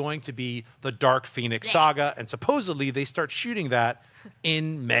is going to be the Dark Phoenix saga, and supposedly they start shooting that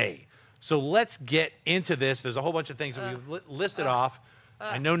in May. So let's get into this. There's a whole bunch of things that we've listed off.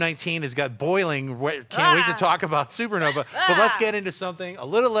 I know 19 has got boiling. Can't wait to talk about Supernova. But let's get into something a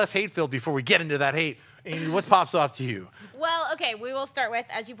little less hate-filled before we get into that hate. Amy, what pops off to you? Well, okay, we will start with,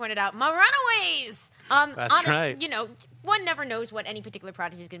 as you pointed out, my Runaways. That's right. You know, one never knows what any particular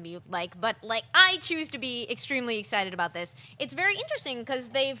project is going to be like, but like I choose to be extremely excited about this. It's very interesting because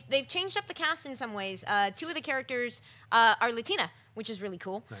they've changed up the cast in some ways. Two of the characters are Latina, which is really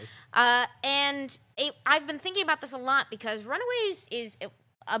cool. Nice. And I've been thinking about this a lot because Runaways is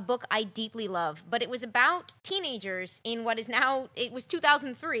a book I deeply love, but it was about teenagers in what is now, it was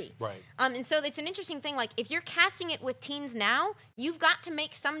 2003. Right. And so it's an interesting thing, like if you're casting it with teens now, you've got to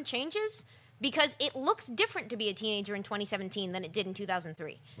make some changes because it looks different to be a teenager in 2017 than it did in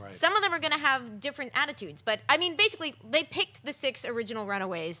 2003. Right. Some of them are going to have different attitudes, but I mean, basically, they picked the 6 original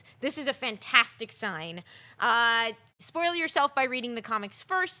Runaways. This is a fantastic sign. Spoil yourself by reading the comics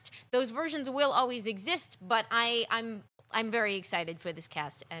first. Those versions will always exist, but I'm very excited for this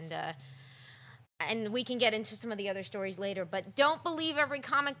cast, and we can get into some of the other stories later. But don't believe every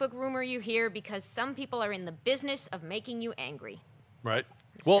comic book rumor you hear because some people are in the business of making you angry. Right.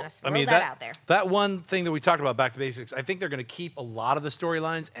 Just Well, gonna I throw mean, that out there. that one thing that we talked about, back to basics, I think they're going to keep a lot of the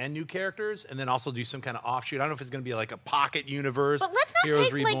storylines and new characters and then also do some kind of offshoot. I don't know if it's going to be like a pocket universe. But let's not Heroes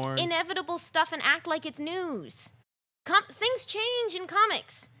take Reborn. like inevitable stuff and act like it's news. Things change in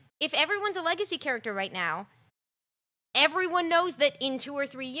comics. If everyone's a legacy character right now, everyone knows that in 2 or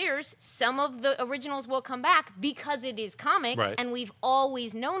 3 years, some of the originals will come back because it is comics, Right. and we've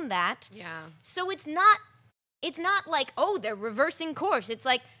always known that. Yeah. So it's not like, oh, they're reversing course. It's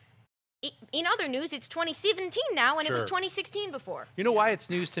like, in other news, it's 2017 now, and it was Sure. 2016 before. You know why it's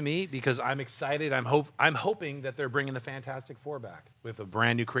news to me? Because I'm excited. I'm hoping that they're bringing the Fantastic Four back with a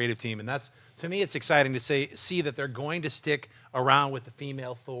brand new creative team, and that's, to me, it's exciting to see that they're going to stick around with the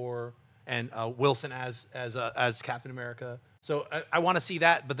female Thor and Wilson as Captain America. So I want to see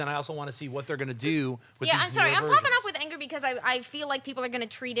that, but then I also want to see what they're going to do with Yeah, these I'm sorry. newer I'm popping versions. off with anger because I feel like people are going to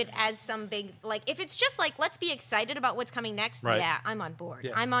treat it as some big, like, if it's just like, let's be excited about what's coming next, Right. yeah, I'm on board.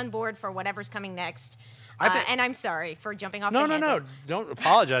 Yeah. I'm on board for whatever's coming next. I think- And I'm sorry for jumping off No, the no, handle. no. Don't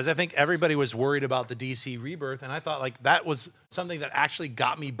apologize. I think everybody was worried about the DC rebirth, and I thought like that was something that actually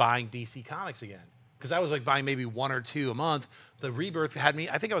got me buying DC comics again. Because I was like buying maybe 1 or 2 a month. The rebirth had me,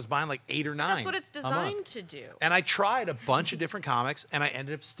 I think I was buying like 8 or 9. That's what it's a month. designed to do. And I tried a bunch of different comics, and I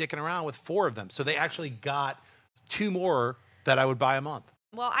ended up sticking around with 4 of them. So they actually got 2 more that I would buy a month.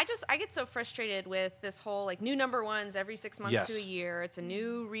 Well, I get so frustrated with this whole like new number ones every 6 months Yes. to a year. It's a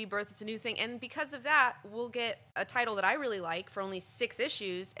new rebirth. It's a new thing, and because of that, we'll get a title that I really like for only 6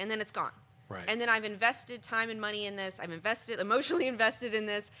 issues, and then it's gone. Right. And then I've invested time and money in this. I'm emotionally invested in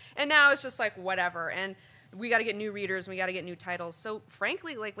this, and now it's just like whatever. And we got to get new readers. We got to get new titles. So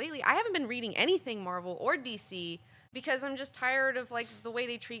frankly, like lately, I haven't been reading anything Marvel or DC because I'm just tired of like the way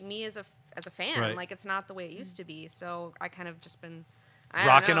they treat me as a fan. Right. Like it's not the way it used to be. So I kind of just been. I don't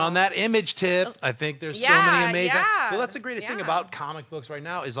Rocking know. on that image tip. I think there's so Yeah, many amazing. yeah, Well, that's the greatest thing yeah. about comic books right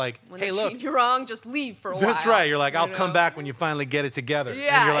now is like, When hey, they look, treat you wrong, just leave for a while. that's right. You're like, I'll you come know? back when you finally get it together.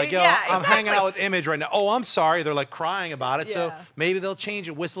 Yeah, and you're like, yo, yeah, I'm hanging exactly. out with Image right now. Oh, I'm sorry. They're like crying about it. So Yeah. maybe they'll change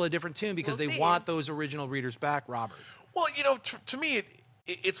it, whistle a different tune because We'll they see. want those original readers back, Robert. Well, you know, to me,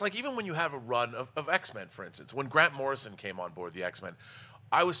 it's like even when you have a run of X-Men, for instance, when Grant Morrison came on board the X-Men,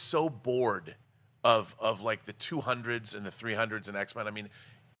 I was so bored of like the 200s and the 300s and X-Men. I mean,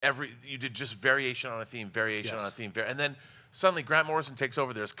 you did just variation on a theme, variation Yes. on a theme, and then suddenly Grant Morrison takes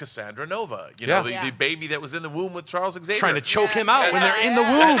over. There's Cassandra Nova, you Yeah. know, Yeah. the baby that was in the womb with Charles Xavier, Trying to choke him out Yeah, when they're in yeah, the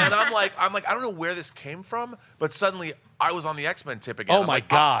yeah. womb. and I'm like, I don't know where this came from, but suddenly I was on the X-Men tip again. Oh I'm my like,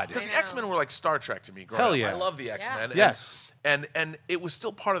 God. Because I the know. X-Men were like Star Trek to me. Growing Hell up. yeah. I love the X-Men. Yes. And it was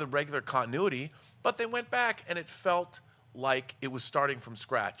still part of the regular continuity, but they went back and it felt like it was starting from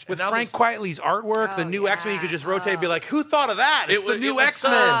scratch. With and now Frank this- Quietly's artwork, the Oh, new X-Men, you could yeah. just rotate and be like, who thought of that? It's the new was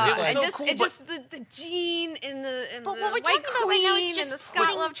X-Men. so- it was and so just, cool, and but- just the Jean and the But the what we're White talking about right now is Queen just and the Scott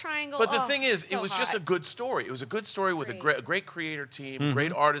putting- Love Triangle. But the Oh, thing is, so it was just a hot. good story. It was a good story with Great. a great creator team, Mm-hmm.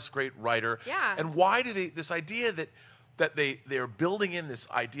 great artist, great writer. Yeah. And why do this idea that they're building in this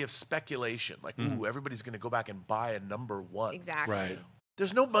idea of speculation, like, Mm-hmm. ooh, everybody's going to go back and buy a number 1. Exactly. Right.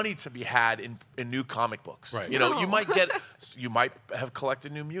 There's no money to be had in new comic books. Right. You know, you No. might have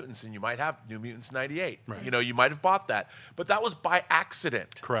collected New Mutants, and you might have New Mutants '98. Right. You know, you might have bought that, but that was by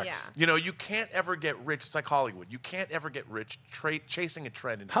accident. Correct. Yeah. You know, you can't ever get rich. It's like Hollywood. You can't ever get rich chasing a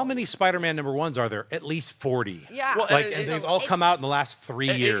trend. In How many Spider-Man number 1s are there? At least 40. Yeah. Well, Like, it- and it- they've all come out in the last 3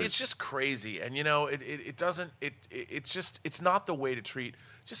 years. It's just crazy, and you know, it's not the way to treat.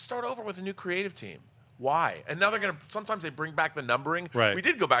 Just start over with a new creative team. Why? And now they're gonna. Sometimes they bring back the numbering. Right. We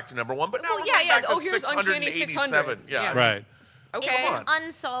did go back to number 1, but now Well, we're yeah, going yeah. back to Oh, here's Uncanny 687. 600. Yeah. Yeah. Right. Okay. It's an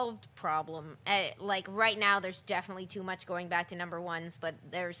unsolved problem. Like right now, there's definitely too much going back to number ones, but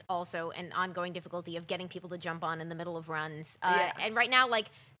there's also an ongoing difficulty of getting people to jump on in the middle of runs. And right now, like,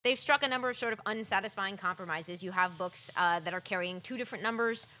 they've struck a number of sort of unsatisfying compromises. You have books that are carrying 2 different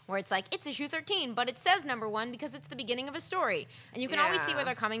numbers, where it's like, it's issue 13, but it says number 1 because it's the beginning of a story. And you can always see where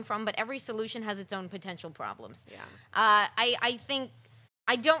they're coming from, but every solution has its own potential problems. Yeah. I think...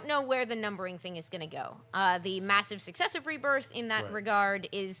 I don't know where the numbering thing is going to go. The massive successive rebirth in that regard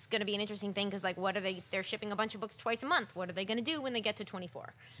is going to be an interesting thing because, like, what are they're shipping a bunch of books twice a month. What are they going to do when they get to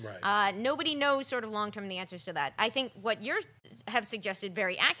 24? Right. Nobody knows sort of long-term the answers to that. I think what you have suggested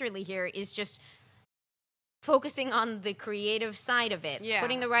very accurately here is just focusing on the creative side of it,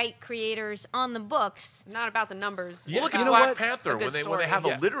 putting the right creators on the books. Not about the numbers. Well, look at Black Panther when they have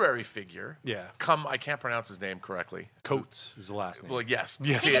a literary figure. Yeah. I can't pronounce his name correctly. Coates is the last name. Well, yes.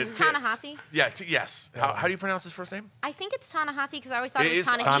 I think it's Ta-Nehisi. Yeah. Yes. How do you pronounce his first name? I think it's Ta-Nehisi because I always thought it was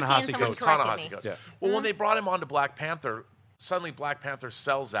Ta-Nehisi Ta-Nehisi and someone corrected me. Yeah. Well, when they brought him onto Black Panther, suddenly Black Panther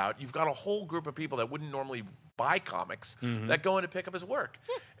sells out. You've got a whole group of people that wouldn't normally buy comics that go in to pick up his work.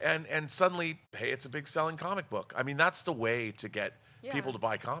 And suddenly, hey, it's a big selling comic book. I mean, that's the way to get people to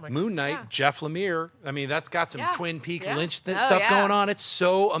buy comics. Moon Knight, Jeff Lemire. I mean, that's got some Twin Peaks Lynch stuff going on. It's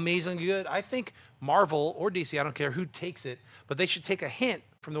so amazingly good. I think Marvel or DC, I don't care who takes it, but they should take a hint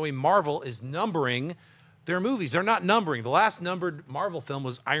from the way Marvel is numbering their movies. They're not numbering. The last numbered Marvel film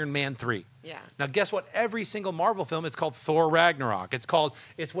was Iron Man 3. Yeah. Now, guess what? Every single Marvel film, it's called Thor Ragnarok.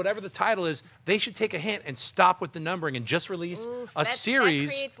 It's whatever the title is. They should take a hint and stop with the numbering and just release a series.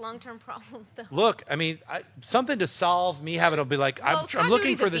 That creates long-term problems, though. Look, I mean, something to solve me having to be like, I'm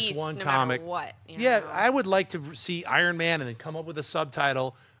looking for this one comic. What, I would like to see Iron Man and then come up with a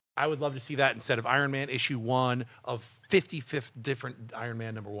subtitle. I would love to see that instead of Iron Man issue 1 of 55 different Iron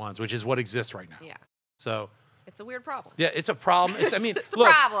Man number 1s, which is what exists right now. Yeah. So it's a weird problem. Yeah, it's a problem. It's a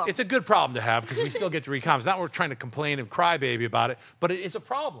problem. It's a good problem to have because we still get to read comics. Not we're trying to complain and cry baby about it, but it is a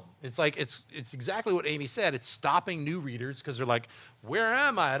problem. It's like it's exactly what Amy said. It's stopping new readers because they're like, where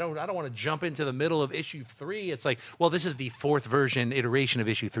am I? I don't want to jump into the middle of issue 3. It's like, well, this is the 4th version iteration of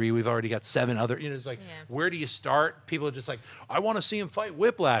issue 3. We've already got 7 other. It's like, where do you start? People are just like, I want to see him fight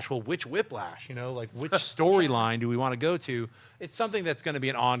Whiplash. Well, which Whiplash? Like which storyline do we want to go to? It's something that's going to be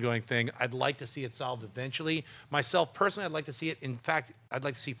an ongoing thing. I'd like to see it solved eventually. Myself personally, I'd like to see it. In fact, I'd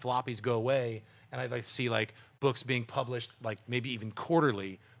like to see floppies go away, and I'd like to see like books being published like maybe even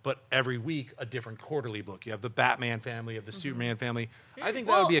quarterly, but every week a different quarterly book. You have the Batman family, you have the Superman family. I think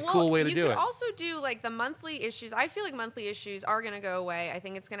that would be a cool way to do it. You could also do like the monthly issues. I feel like monthly issues are going to go away. I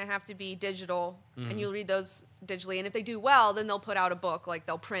think it's going to have to be digital, and you'll read those digitally. And if they do well, then they'll put out a book, like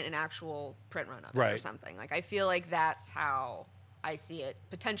they'll print an actual print run of it or something. Like I feel like that's how I see it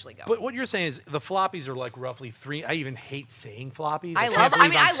potentially going. But what you're saying is the floppies are like roughly 3. I even hate saying floppies. I love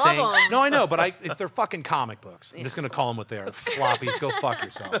them. No, I know, but they're fucking comic books. I'm just going to call them what they are. Floppies, go fuck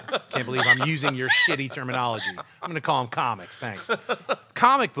yourself. Can't believe I'm using your shitty terminology. I'm going to call them comics. Thanks.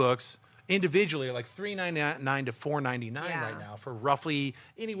 Comic books individually are like $3.99 to $4.99 right now for roughly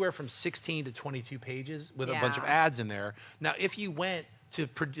anywhere from 16 to 22 pages with a bunch of ads in there. Now, if you went to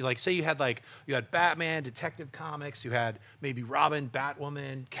like say you had Batman, Detective Comics, you had maybe Robin,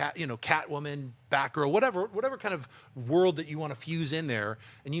 Batwoman, Catwoman, Batgirl, whatever kind of world that you want to fuse in there,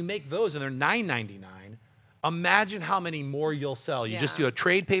 and you make those and they're $9.99. Imagine how many more you'll sell. You just do a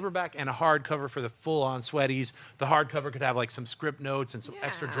trade paperback and a hardcover for the full-on sweaties. The hardcover could have like some script notes and some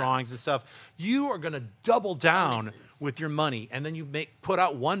extra drawings and stuff. You are going to double down with your money, and then you put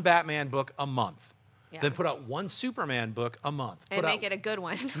out one Batman book a month. Then put out one Superman book a month. And make it a good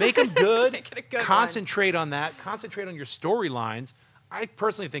one. Make them good. Make it a good Concentrate on that. Concentrate on your storylines. I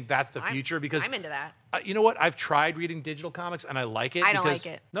personally think the future because I'm into that. You know what? I've tried reading digital comics and I like it. I don't like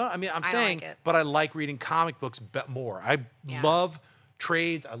it. No, I mean I'm saying, but I like reading comic books more. I love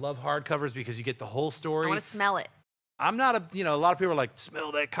trades. I love hardcovers because you get the whole story. I want to smell it. I'm not a lot of people are like,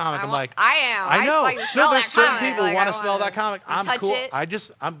 smell that comic. I'm like, I am. I know. Like There's certain people who want to smell that comic. I'm cool. It.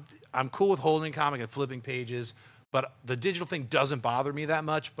 I'm cool with holding a comic and flipping pages, but the digital thing doesn't bother me that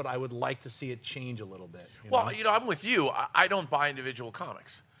much, but I would like to see it change a little bit. I'm with you. I don't buy individual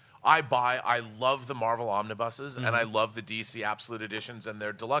comics. I love the Marvel omnibuses, and I love the DC Absolute Editions and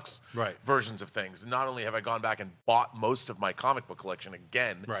their deluxe versions of things. Not only have I gone back and bought most of my comic book collection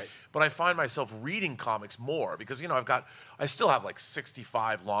again, but I find myself reading comics more because, I still have like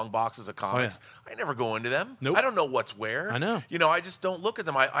 65 long boxes of comics. I never go into them. Nope. I don't know what's where. I know. I just don't look at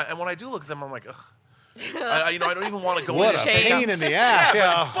them. And when I do look at them, I'm like, ugh. I don't even want to go what into a pain in the ass.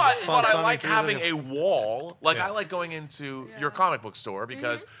 But I like having a wall. Like I like going into your comic book store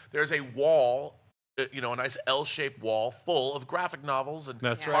because there's a wall a nice L-shaped wall full of graphic novels and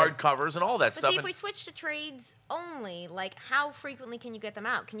That's hardcovers and all that But stuff. see, if we switch to trades only, like how frequently can you get them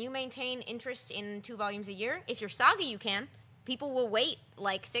out? Can you maintain interest in 2 volumes a year? If you're Saga, you can. People will wait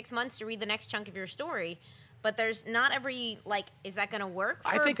like 6 months to read the next chunk of your story. But there's not every, like, is that going to work for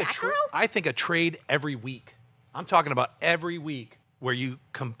Batgirl? I think a trade every week. I'm talking about every week where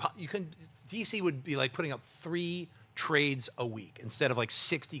DC would be like putting up 3 trades a week instead of like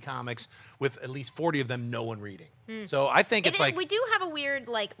 60 comics with at least 40 of them no one reading. So I think it's like... We do have a weird,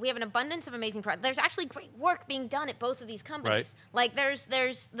 like, we have an abundance of amazing products. There's actually great work being done at both of these companies. Right. Like,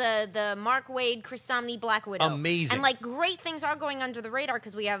 there's the Mark Waid, Chris Samnee, Black Widow. Amazing. And, like, great things are going under the radar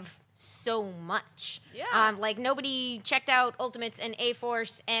because we have so much. Yeah. Like, nobody checked out Ultimates and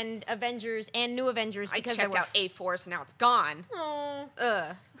A-Force and Avengers and New Avengers because I checked out A-Force, now it's gone. Oh.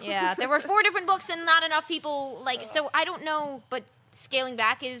 Ugh. Yeah, there were 4 different books and not enough people. Like, so I don't know, but scaling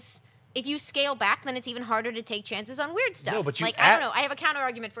back is... If you scale back, then it's even harder to take chances on weird stuff. No, but you like, I don't know. I have a counter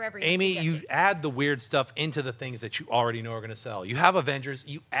argument for every Amy, suggestion. you add the weird stuff into the things that you already know are going to sell. You have Avengers,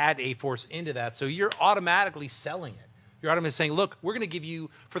 you add A-Force into that, so you're automatically selling it. You're automatically saying, look, we're going to give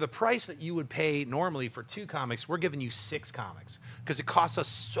you, for the price that you would pay normally for 2 comics, we're giving you 6 comics. Because it costs us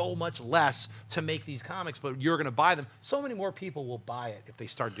so much less to make these comics, but you're going to buy them. So many more people will buy it if they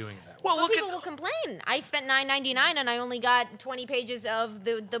start doing it that way. Well, people will complain. I spent $9.99 and I only got 20 pages of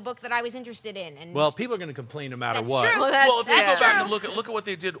the book that I was interested in. And well, people are going to complain no matter that's what. True. Well, if you That's go back true. and look at what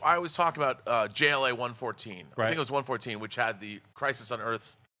they did, I always talk about JLA 114. I Right. think it was 114, which had the Crisis on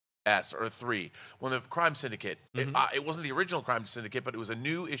Earth Earth 3, when the Crime Syndicate, it wasn't the original Crime Syndicate, but it was a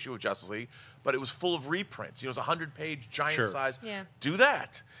new issue of Justice League, but it was full of reprints. It was a 100-page, giant size. Yeah. Do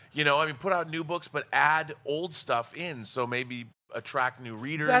that. Put out new books, but add old stuff in, so maybe attract new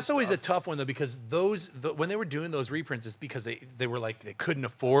readers. That's always a tough one, though, because when they were doing those reprints, it's because they were like, they couldn't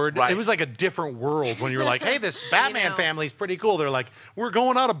afford. Right. It was like a different world when you were like, hey, this Batman know. family is pretty cool. They're like, we're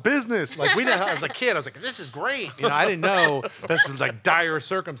going out of business. Like, we didn't, as a kid, I was like, this is great. I didn't know this was like dire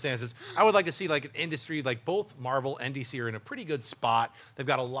circumstances. I would like to see like an industry, like both Marvel and DC are in a pretty good spot. They've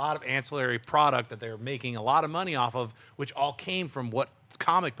got a lot of ancillary product that they're making a lot of money off of, which all came from what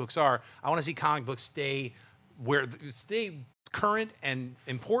comic books are. I want to see comic books stay current and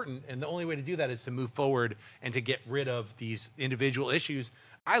important, and the only way to do that is to move forward and to get rid of these individual issues.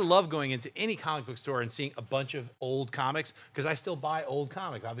 I love going into any comic book store and seeing a bunch of old comics because I still buy old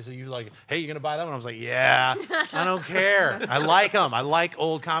comics. Obviously, you're like, hey, you're gonna buy that one? I was like, yeah, I don't care. I like them. I like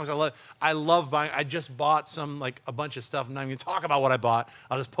old comics. I love buying. I just bought a bunch of stuff. I'm not even gonna talk about what I bought.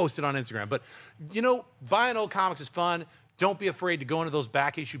 I'll just post it on Instagram. But buying old comics is fun. Don't be afraid to go into those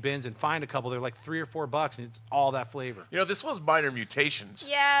back issue bins and find a couple. They're like $3 or $4, and it's all that flavor. This was minor mutations.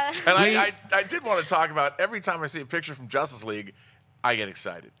 Yeah. And I did want to talk about, every time I see a picture from Justice League, I get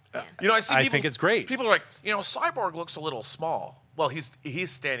excited. Yeah. I think it's great. People are like, Cyborg looks a little small. Well, he's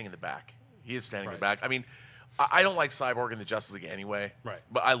standing in the back. He is standing in the back. I mean, I don't like Cyborg in the Justice League anyway. Right.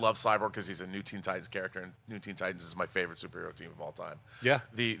 But I love Cyborg because he's a New Teen Titans character, and New Teen Titans is my favorite superhero team of all time. Yeah.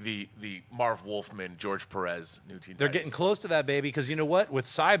 The Marv Wolfman, George Perez, New Teen They're Titans. getting close to that, baby, because you know what? With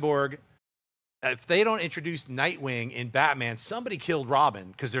Cyborg, if they don't introduce Nightwing in Batman, somebody killed Robin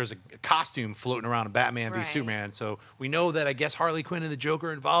because there's a costume floating around in Batman v Right. Superman. So we know that I guess Harley Quinn and the Joker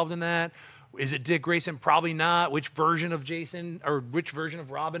are involved in that. Is it Dick Grayson? Probably not. Which version of Jason or which version of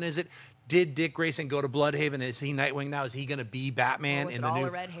Robin is it? Did Dick Grayson go to Bloodhaven? Is he Nightwing now? Is he going to be Batman Was in it the all new?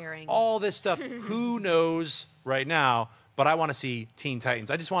 a red herring? All this stuff. Who knows right now? But I want to see Teen Titans.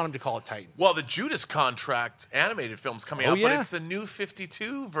 I just want them to call it Titans. Well, the Judas Contract animated film's coming out, but it's the new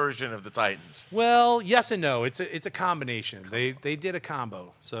 52 version of the Titans. Well, yes and no. It's a combination. They did a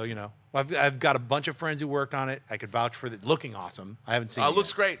combo. So I've got a bunch of friends who worked on it. I could vouch for it. Looking awesome. I haven't seen it. It looks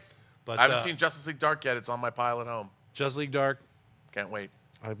yet. great. But I haven't seen Justice League Dark yet. It's on my pile at home. Justice League Dark. Can't wait.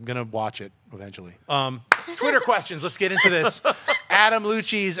 I'm gonna watch it eventually. Twitter questions. Let's get into this. Adam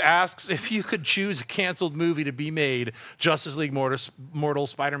Lucchese asks if you could choose a canceled movie to be made, Justice League Mortal,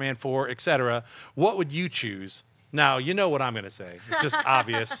 Spider-Man 4, etc. What would you choose? Now you know what I'm gonna say. It's just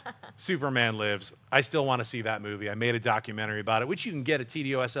obvious. Superman Lives. I still want to see that movie. I made a documentary about it, which you can get at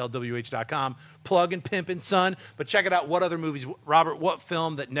tdoslwh.com. Plug and pimp and son. But check it out. What other movies, Robert? What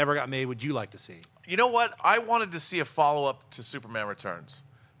film that never got made would you like to see? You know what? I wanted to see a follow-up to Superman Returns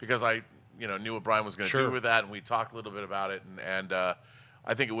because I, knew what Brian was going to do with that, and we talked a little bit about it, and I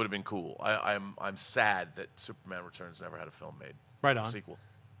think it would have been cool. I'm sad that Superman Returns never had a film made. Right on. A sequel.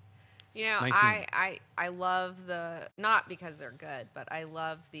 I love not because they're good, but I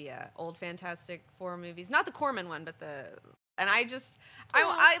love the old Fantastic Four movies. Not the Corman one, but I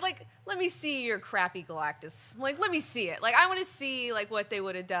let me see your crappy Galactus. Like, let me see it. Like, I want to see what they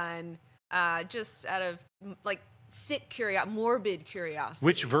would have done just out of like morbid curiosity.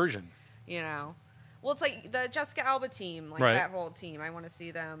 Which version? You know. Well, it's like the Jessica Alba team, like Right. that whole team. I want to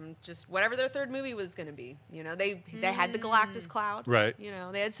see them just whatever their third movie was going to be. You know, they had the Galactus Cloud. Right. You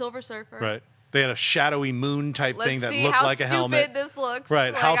know, they had Silver Surfer. Right. They had a shadowy moon type Let's thing that see looked how like a helmet. stupid this looks.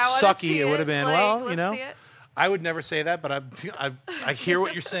 Right. Like, How I wanna sucky see it would have been. Like, Well, you let's know, see it. I would never say that, but I hear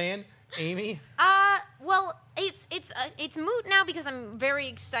what you're saying, Amy. Well, it's moot now because I'm very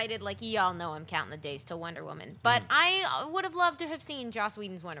excited. Like y'all know, I'm counting the days till Wonder Woman. But I would have loved to have seen Joss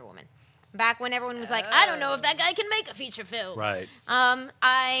Whedon's Wonder Woman. Back when everyone was like, I don't know if that guy can make a feature film. Right.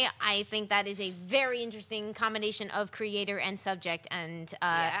 I think that is a very interesting combination of creator and subject, and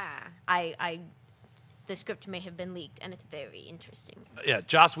the script may have been leaked, and it's very interesting. Yeah,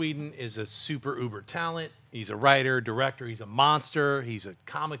 Joss Whedon is a super uber talent. He's a writer, director. He's a monster. He's a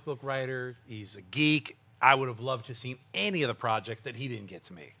comic book writer. He's a geek. I would have loved to have seen any of the projects that he didn't get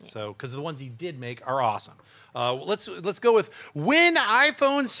to make. So, because the ones he did make are awesome. Let's go with when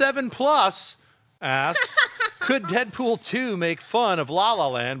iPhone 7 Plus asks, could Deadpool 2 make fun of La La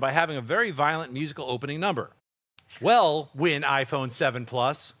Land by having a very violent musical opening number? Well, when iPhone 7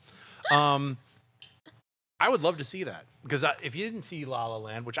 Plus, I would love to see that, because if you didn't see La La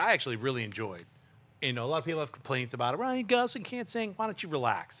Land, which I actually really enjoyed, you know, a lot of people have complaints about it. Ryan Gosling can't sing. Why don't you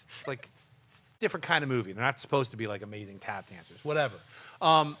relax? It's like it's a different kind of movie. They're not supposed to be like amazing tap dancers. Whatever.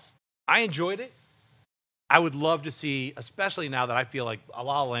 I enjoyed it. I would love to see, especially now that I feel like La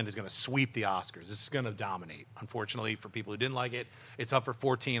La Land is going to sweep the Oscars. This is going to dominate. Unfortunately, for people who didn't like it, it's up for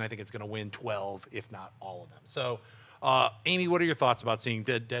 14. I think it's going to win 12, if not all of them. So, Amy, what are your thoughts about seeing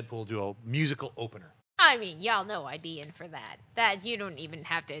Deadpool do a musical opener? I mean, y'all know I'd be in for that. That you don't even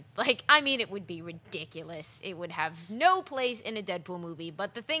have to, like, I mean, it would be ridiculous. It would have no place in a Deadpool movie.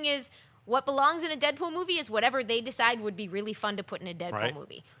 But the thing is, what belongs in a Deadpool movie is whatever they decide would be really fun to put in a Deadpool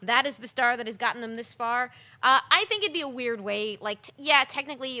movie. That is the star that has gotten them this far. I think it'd be a weird way. Like, yeah,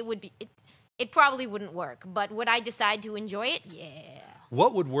 technically it would be, it probably wouldn't work. But would I decide to enjoy it? Yeah.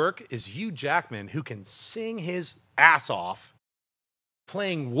 What would work is Hugh Jackman, who can sing his ass off,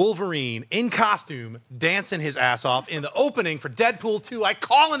 playing Wolverine in costume, dancing his ass off in the opening for Deadpool 2. I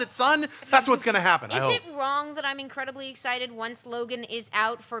calling it, son. That's what's going to happen. Is it wrong that I'm incredibly excited once Logan is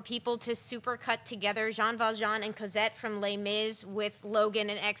out for people to super cut together Jean Valjean and Cosette from Les Mis with Logan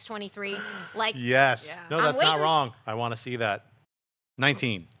and X-23? Like, yes. Yeah. No, that's not wrong. I want to see that.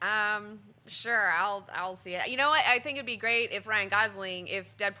 19. Sure, I'll see it. You know what? I think it'd be great if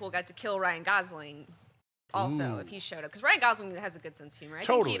if Deadpool got to kill Ryan Gosling. Also, if he showed up, because Ryan Gosling has a good sense of humor. I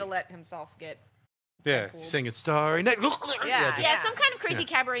think he'd have let himself get. Yeah, Deadpool. singing Starry Night. Yeah, some kind of crazy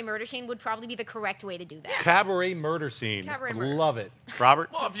cabaret murder scene would probably be the correct way to do that. Cabaret murder scene. Cabaret murder. Love it. Robert?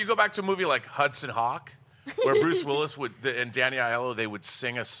 Well, if you go back to a movie like Hudson Hawk, where Bruce Willis and Danny Aiello, they would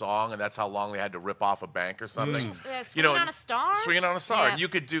sing a song, and that's how long they had to rip off a bank or something. Swinging on a Star? Swinging on a Star. Yeah. And you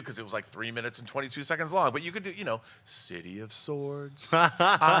could do, because it was like 3 minutes and 22 seconds long, but you could do, City of Swords,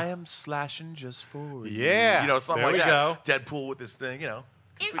 I am slashing just for you. Yeah. Something there like we that. go. Deadpool with this thing,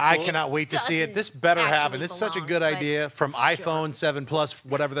 I cannot wait to see it. This better Doesn't happen. This is such a actually good belong, idea from sure. iPhone 7 Plus,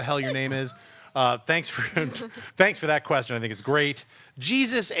 whatever the hell your name is. Thanks for that question. I think it's great.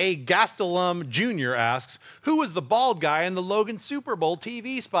 Jesus A. Gastelum Jr. asks, who was the bald guy in the Logan Super Bowl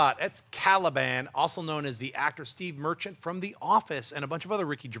TV spot? That's Caliban, also known as the actor Steve Merchant from The Office and a bunch of other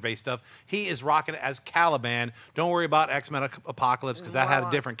Ricky Gervais stuff. He is rocking it as Caliban. Don't worry about X-Men Apocalypse, because that had a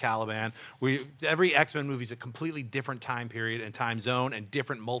different Caliban. Every X-Men movie is a completely different time period and time zone and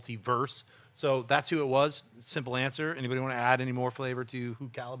different multiverse. So that's who it was. Simple answer. Anybody want to add any more flavor to who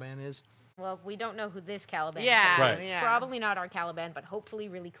Caliban is? Well, we don't know who this Caliban Yeah, is. Right. yeah. Probably not our Caliban, but hopefully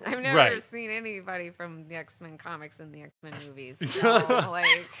really cool. I've never seen anybody from the X-Men comics in the X-Men movies. So,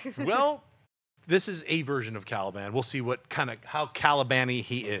 Well, this is a version of Caliban. We'll see how Caliban-y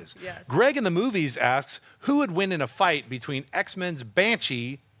he is. Yes. Greg in the movies asks, who would win in a fight between X-Men's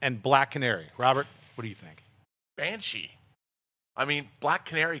Banshee and Black Canary? Robert, what do you think? Banshee. I mean, Black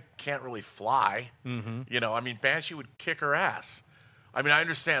Canary can't really fly. Mm-hmm. Banshee would kick her ass. I mean, I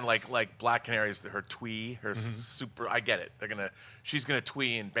understand, like Black Canary's her twee, her super. I get it. She's gonna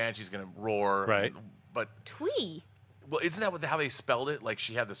twee and Banshee's gonna roar. Right. But Twee? well, isn't that how they spelled it? Like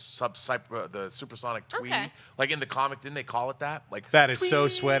she had the supersonic twee. Okay. Like in the comic, didn't they call it that? Like That is so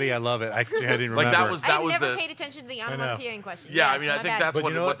sweaty. I love it. I didn't remember. like that was I've never the. paid attention to the know. onomatopoeia question. Yeah, Yes, I mean, my I think bad. that's But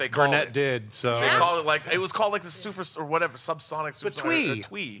you know what they call Burnett it. did. So They Yeah. call it it was called like the super or whatever subsonic. The twee.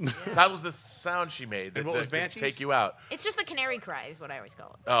 twee. That was the sound she made. And what was that could Banshee's? take you out. It's just the canary cry is what I always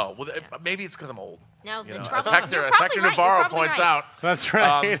call it. Oh well, maybe it's because I'm old. No, You know, it's as probably, Hector you're probably right, Navarro you're probably points right. out. that's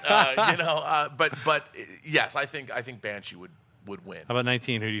right. But yes, I think Banshee would would win. How about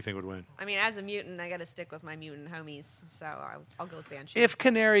 19? Who do you think would win? I mean, as a mutant, I got to stick with my mutant homies, so I'll go with Banshee. If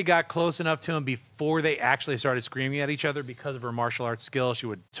Canary got close enough to him before they actually started screaming at each other because of her martial arts skill, she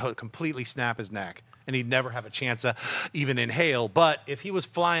would completely snap his neck, and he'd never have a chance to even inhale. But if he was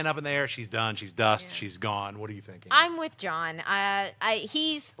flying up in the air, she's done. She's dust. She's gone. What are you thinking? I'm with John.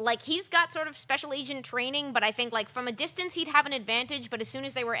 He's got sort of special agent training, but I think like from a distance he'd have an advantage. But as soon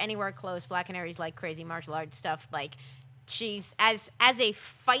as they were anywhere close, Black Canary's like crazy martial arts stuff. Like she's as a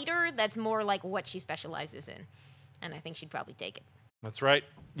fighter, that's more like what she specializes in, and I think she'd probably take it. That's right.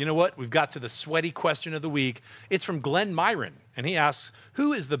 You know what? We've got to the sweaty question of the week. It's from Glenn Myron, and he asks,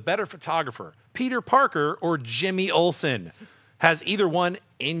 who is the better photographer, Peter Parker or Jimmy Olsen? Has either won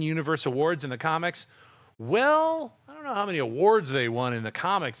in-universe awards in the comics? Well, I don't know how many awards they won in the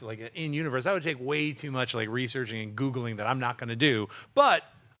comics, like in-universe. That would take way too much like researching and Googling that I'm not going to do. But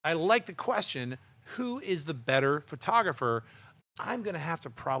I like the question, who is the better photographer? I'm going to have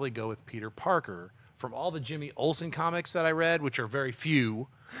to probably go with Peter Parker. From all the Jimmy Olsen comics that I read, which are very few,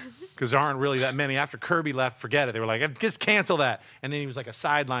 because there aren't really that many. After Kirby left, forget it. They were like, just cancel that. And then he was like a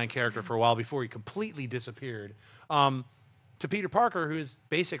sideline character for a while before he completely disappeared. To Peter Parker, who is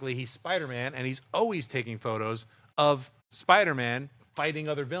basically, he's Spider-Man, and he's always taking photos of Spider-Man fighting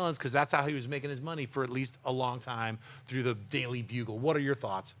other villains, because that's how he was making his money for at least a long time through the Daily Bugle. What are your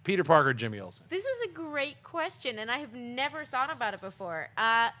thoughts? Peter Parker, Jimmy Olsen? This is a great question, and I have never thought about it before.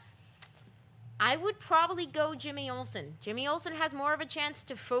 I would probably go Jimmy Olsen. Jimmy Olsen has more of a chance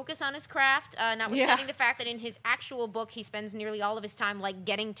to focus on his craft, notwithstanding the fact that in his actual book he spends nearly all of his time like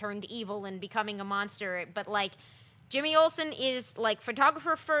getting turned evil and becoming a monster. But like Jimmy Olsen is like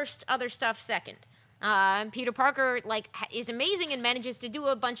photographer first, other stuff second. Peter Parker like is amazing and manages to do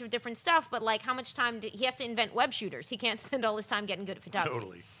a bunch of different stuff, but like how much time he has to invent web shooters? He can't spend all his time getting good at photography.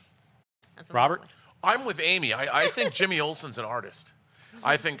 Totally. That's Robert? I'm with Amy. I think Jimmy Olsen's an artist.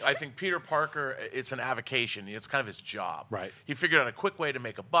 I think Peter Parker, it's an avocation. It's kind of his job. Right. He figured out a quick way to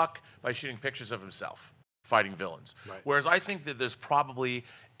make a buck by shooting pictures of himself fighting villains. Right. Whereas I think that there's probably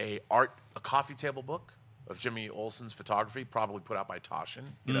a coffee table book of Jimmy Olsen's photography, probably put out by Toshin.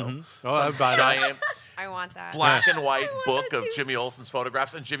 You know, Oh, some giant I want that. black and white I want book that of too. Jimmy Olsen's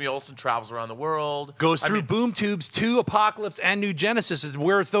photographs, and Jimmy Olsen travels around the world. Goes I through mean, boom tubes to Apocalypse and New Genesis. Is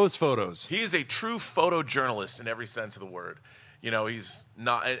where's those photos? He is a true photojournalist in every sense of the word. You know, he's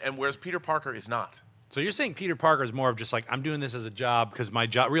not, and whereas Peter Parker is not. So you're saying Peter Parker is more of just like, I'm doing this as a job because my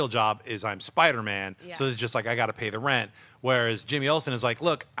real job is I'm Spider-Man. Yeah. So it's just like, I got to pay the rent. Whereas Jimmy Olsen is like,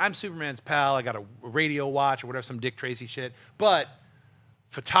 look, I'm Superman's pal. I got a radio watch or whatever, some Dick Tracy shit. But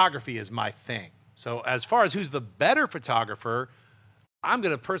photography is my thing. So as far as who's the better photographer, I'm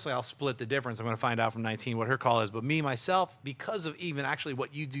going to personally, I'll split the difference. I'm going to find out from 19 what her call is. But me, myself, because of even actually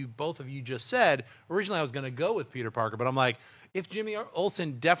what you do, both of you just said, originally I was going to go with Peter Parker. But I'm like, if Jimmy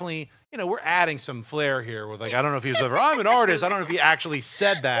Olsen definitely, you know, we're adding some flair here with like, I don't know if he was ever, I'm an artist. I don't know if he actually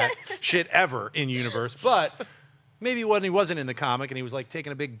said that shit ever in universe. But maybe when he wasn't in the comic and he was like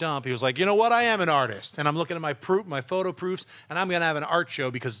taking a big dump, he was like, you know what, I am an artist. And I'm looking at my photo proofs, and I'm going to have an art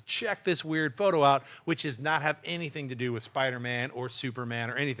show because check this weird photo out, which does not have anything to do with Spider-Man or Superman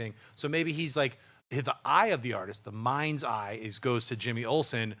or anything. So maybe he's like, the eye of the artist, the mind's eye goes to Jimmy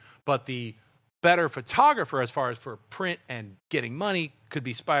Olsen, but the better photographer as far as for print and getting money could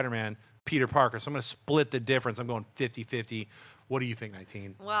be Spider-Man, Peter Parker. So I'm going to split the difference. I'm going 50-50. What do you think,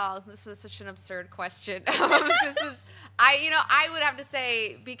 19? Well, this is such an absurd question. I would have to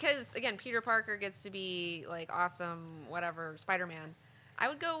say, because again, Peter Parker gets to be like awesome, whatever, Spider-Man. I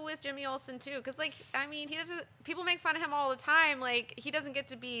would go with Jimmy Olsen too, because like, I mean, he doesn't. People make fun of him all the time. Like, he doesn't get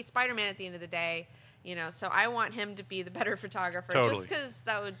to be Spider-Man at the end of the day. You know, so I want him to be the better photographer, Totally. just because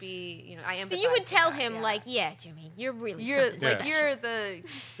that would be, you know, I empathize. So you would with tell that, him yeah. like, yeah, Jimmy, you're really You're something like special. you're the.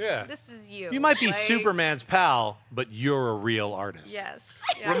 Yeah. This is you. You might be like, Superman's pal, but you're a real artist. Yes.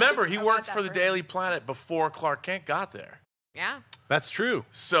 Yeah. Remember, he I want worked that for the him. Daily Planet before Clark Kent got there. Yeah. That's true.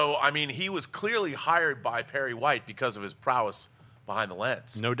 So, I mean, he was clearly hired by Perry White because of his prowess behind the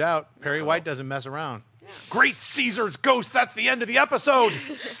lens. No doubt. Perry So- White doesn't mess around. Great Caesar's Ghost. That's the end of the episode.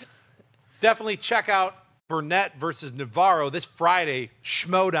 Definitely check out Burnett versus Navarro this Friday.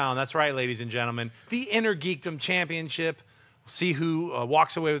 Schmodown. That's right, ladies and gentlemen. The Inner Geekdom Championship. See who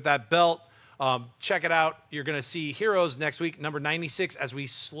walks away with that belt. Check it out. You're going to see Heroes next week, number 96, as we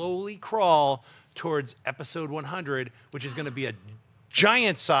slowly crawl towards episode 100, which is going to be a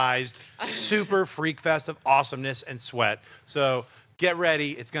giant-sized super freak fest of awesomeness and sweat. So get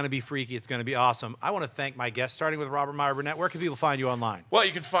ready. It's going to be freaky. It's going to be awesome. I want to thank my guests, starting with Robert Meyer Burnett. Where can people find you online? Well,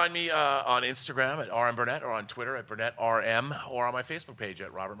 you can find me on Instagram at RMBurnett, or on Twitter at BurnettRM, or on my Facebook page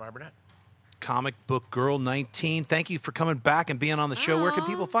at Robert Meyer Burnett. Comic Book Girl 19. Thank you for coming back and being on the show. Where can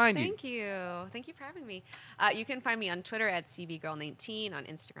people find you? Thank you. Thank you for having me. You can find me on Twitter at CBGirl19, on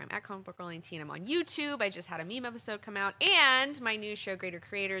Instagram at ComicBookGirl19. I'm on YouTube. I just had a meme episode come out. And my new show, Greater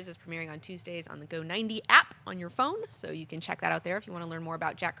Creators, is premiering on Tuesdays on the Go90 app on your phone. So you can check that out there if you want to learn more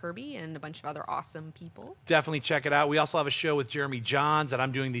about Jack Kirby and a bunch of other awesome people. Definitely check it out. We also have a show with Jeremy Johns that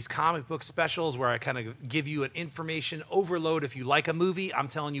I'm doing these comic book specials where I kind of give you an information overload. If you like a movie, I'm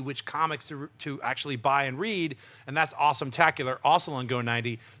telling you which comics to actually buy and read, and that's awesome-tacular, also on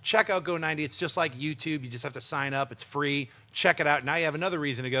Go90. Check out Go90. It's just like YouTube. You just have to sign up. It's free. Check it out. Now you have another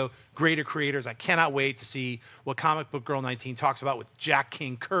reason to go. Greater Creators. I cannot wait to see what Comic Book Girl 19 talks about with Jack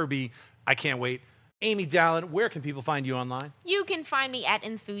King Kirby. I can't wait. Amy Dallen, where can people find you online? You can find me at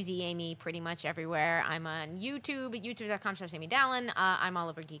EnthusiAmy pretty much everywhere. I'm on YouTube at youtube.com/Amy Dallen. I'm all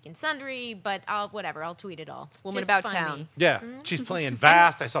over Geek and Sundry, but whatever, I'll tweet it all. Woman Just About find Town. me. Yeah, she's playing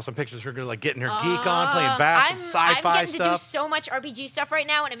Vast. I saw some pictures of her like getting her geek on, playing Vast, some sci-fi I'm getting stuff. to do so much RPG stuff right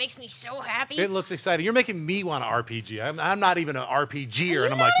now, and it makes me so happy. It looks exciting. You're making me want an RPG. I'm not even an RPGer,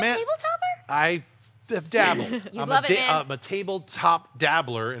 and I'm not like, a man, tabletopper? I have dabbled. You'd love it, man. I'm a tabletop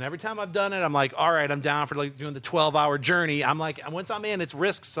dabbler, and every time I've done it, I'm like, all right, I'm down for like doing the 12-hour journey. I'm like, once I'm in, it's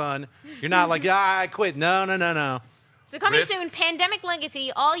risk, son. You're not like, I quit. No. So coming Risk. soon, Pandemic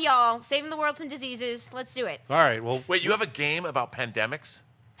Legacy, all y'all, saving the world from diseases. Let's do it. All right, well, Wait, you have a game about pandemics?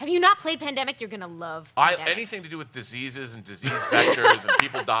 Have you not played Pandemic? You're gonna love Pandemic. Anything to do with diseases and disease vectors and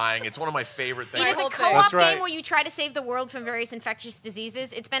people dying. It's one of my favorite things. It is a whole thing. co-op That's right. game where you try to save the world from various infectious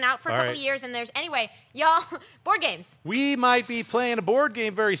diseases. It's been out for a All couple right. of years, and anyway, y'all, board games. we might be playing a board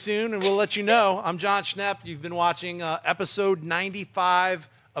game very soon, and we'll let you know. I'm Jon Schnepp. You've been watching episode 95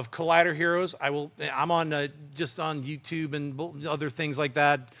 of Collider Heroes. I'm on just on YouTube and other things like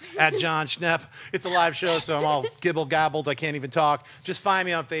that at Jon Schnepp. It's a live show, so I'm all gibble gabbled. I can't even talk. Just find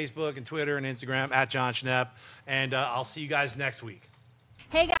me on Facebook and Twitter and Instagram at Jon Schnepp, and I'll see you guys next week.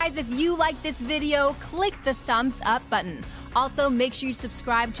 Hey guys, if you like this video, click the thumbs up button. Also, make sure you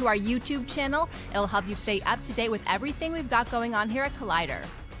subscribe to our YouTube channel. It'll help you stay up to date with everything we've got going on here at Collider.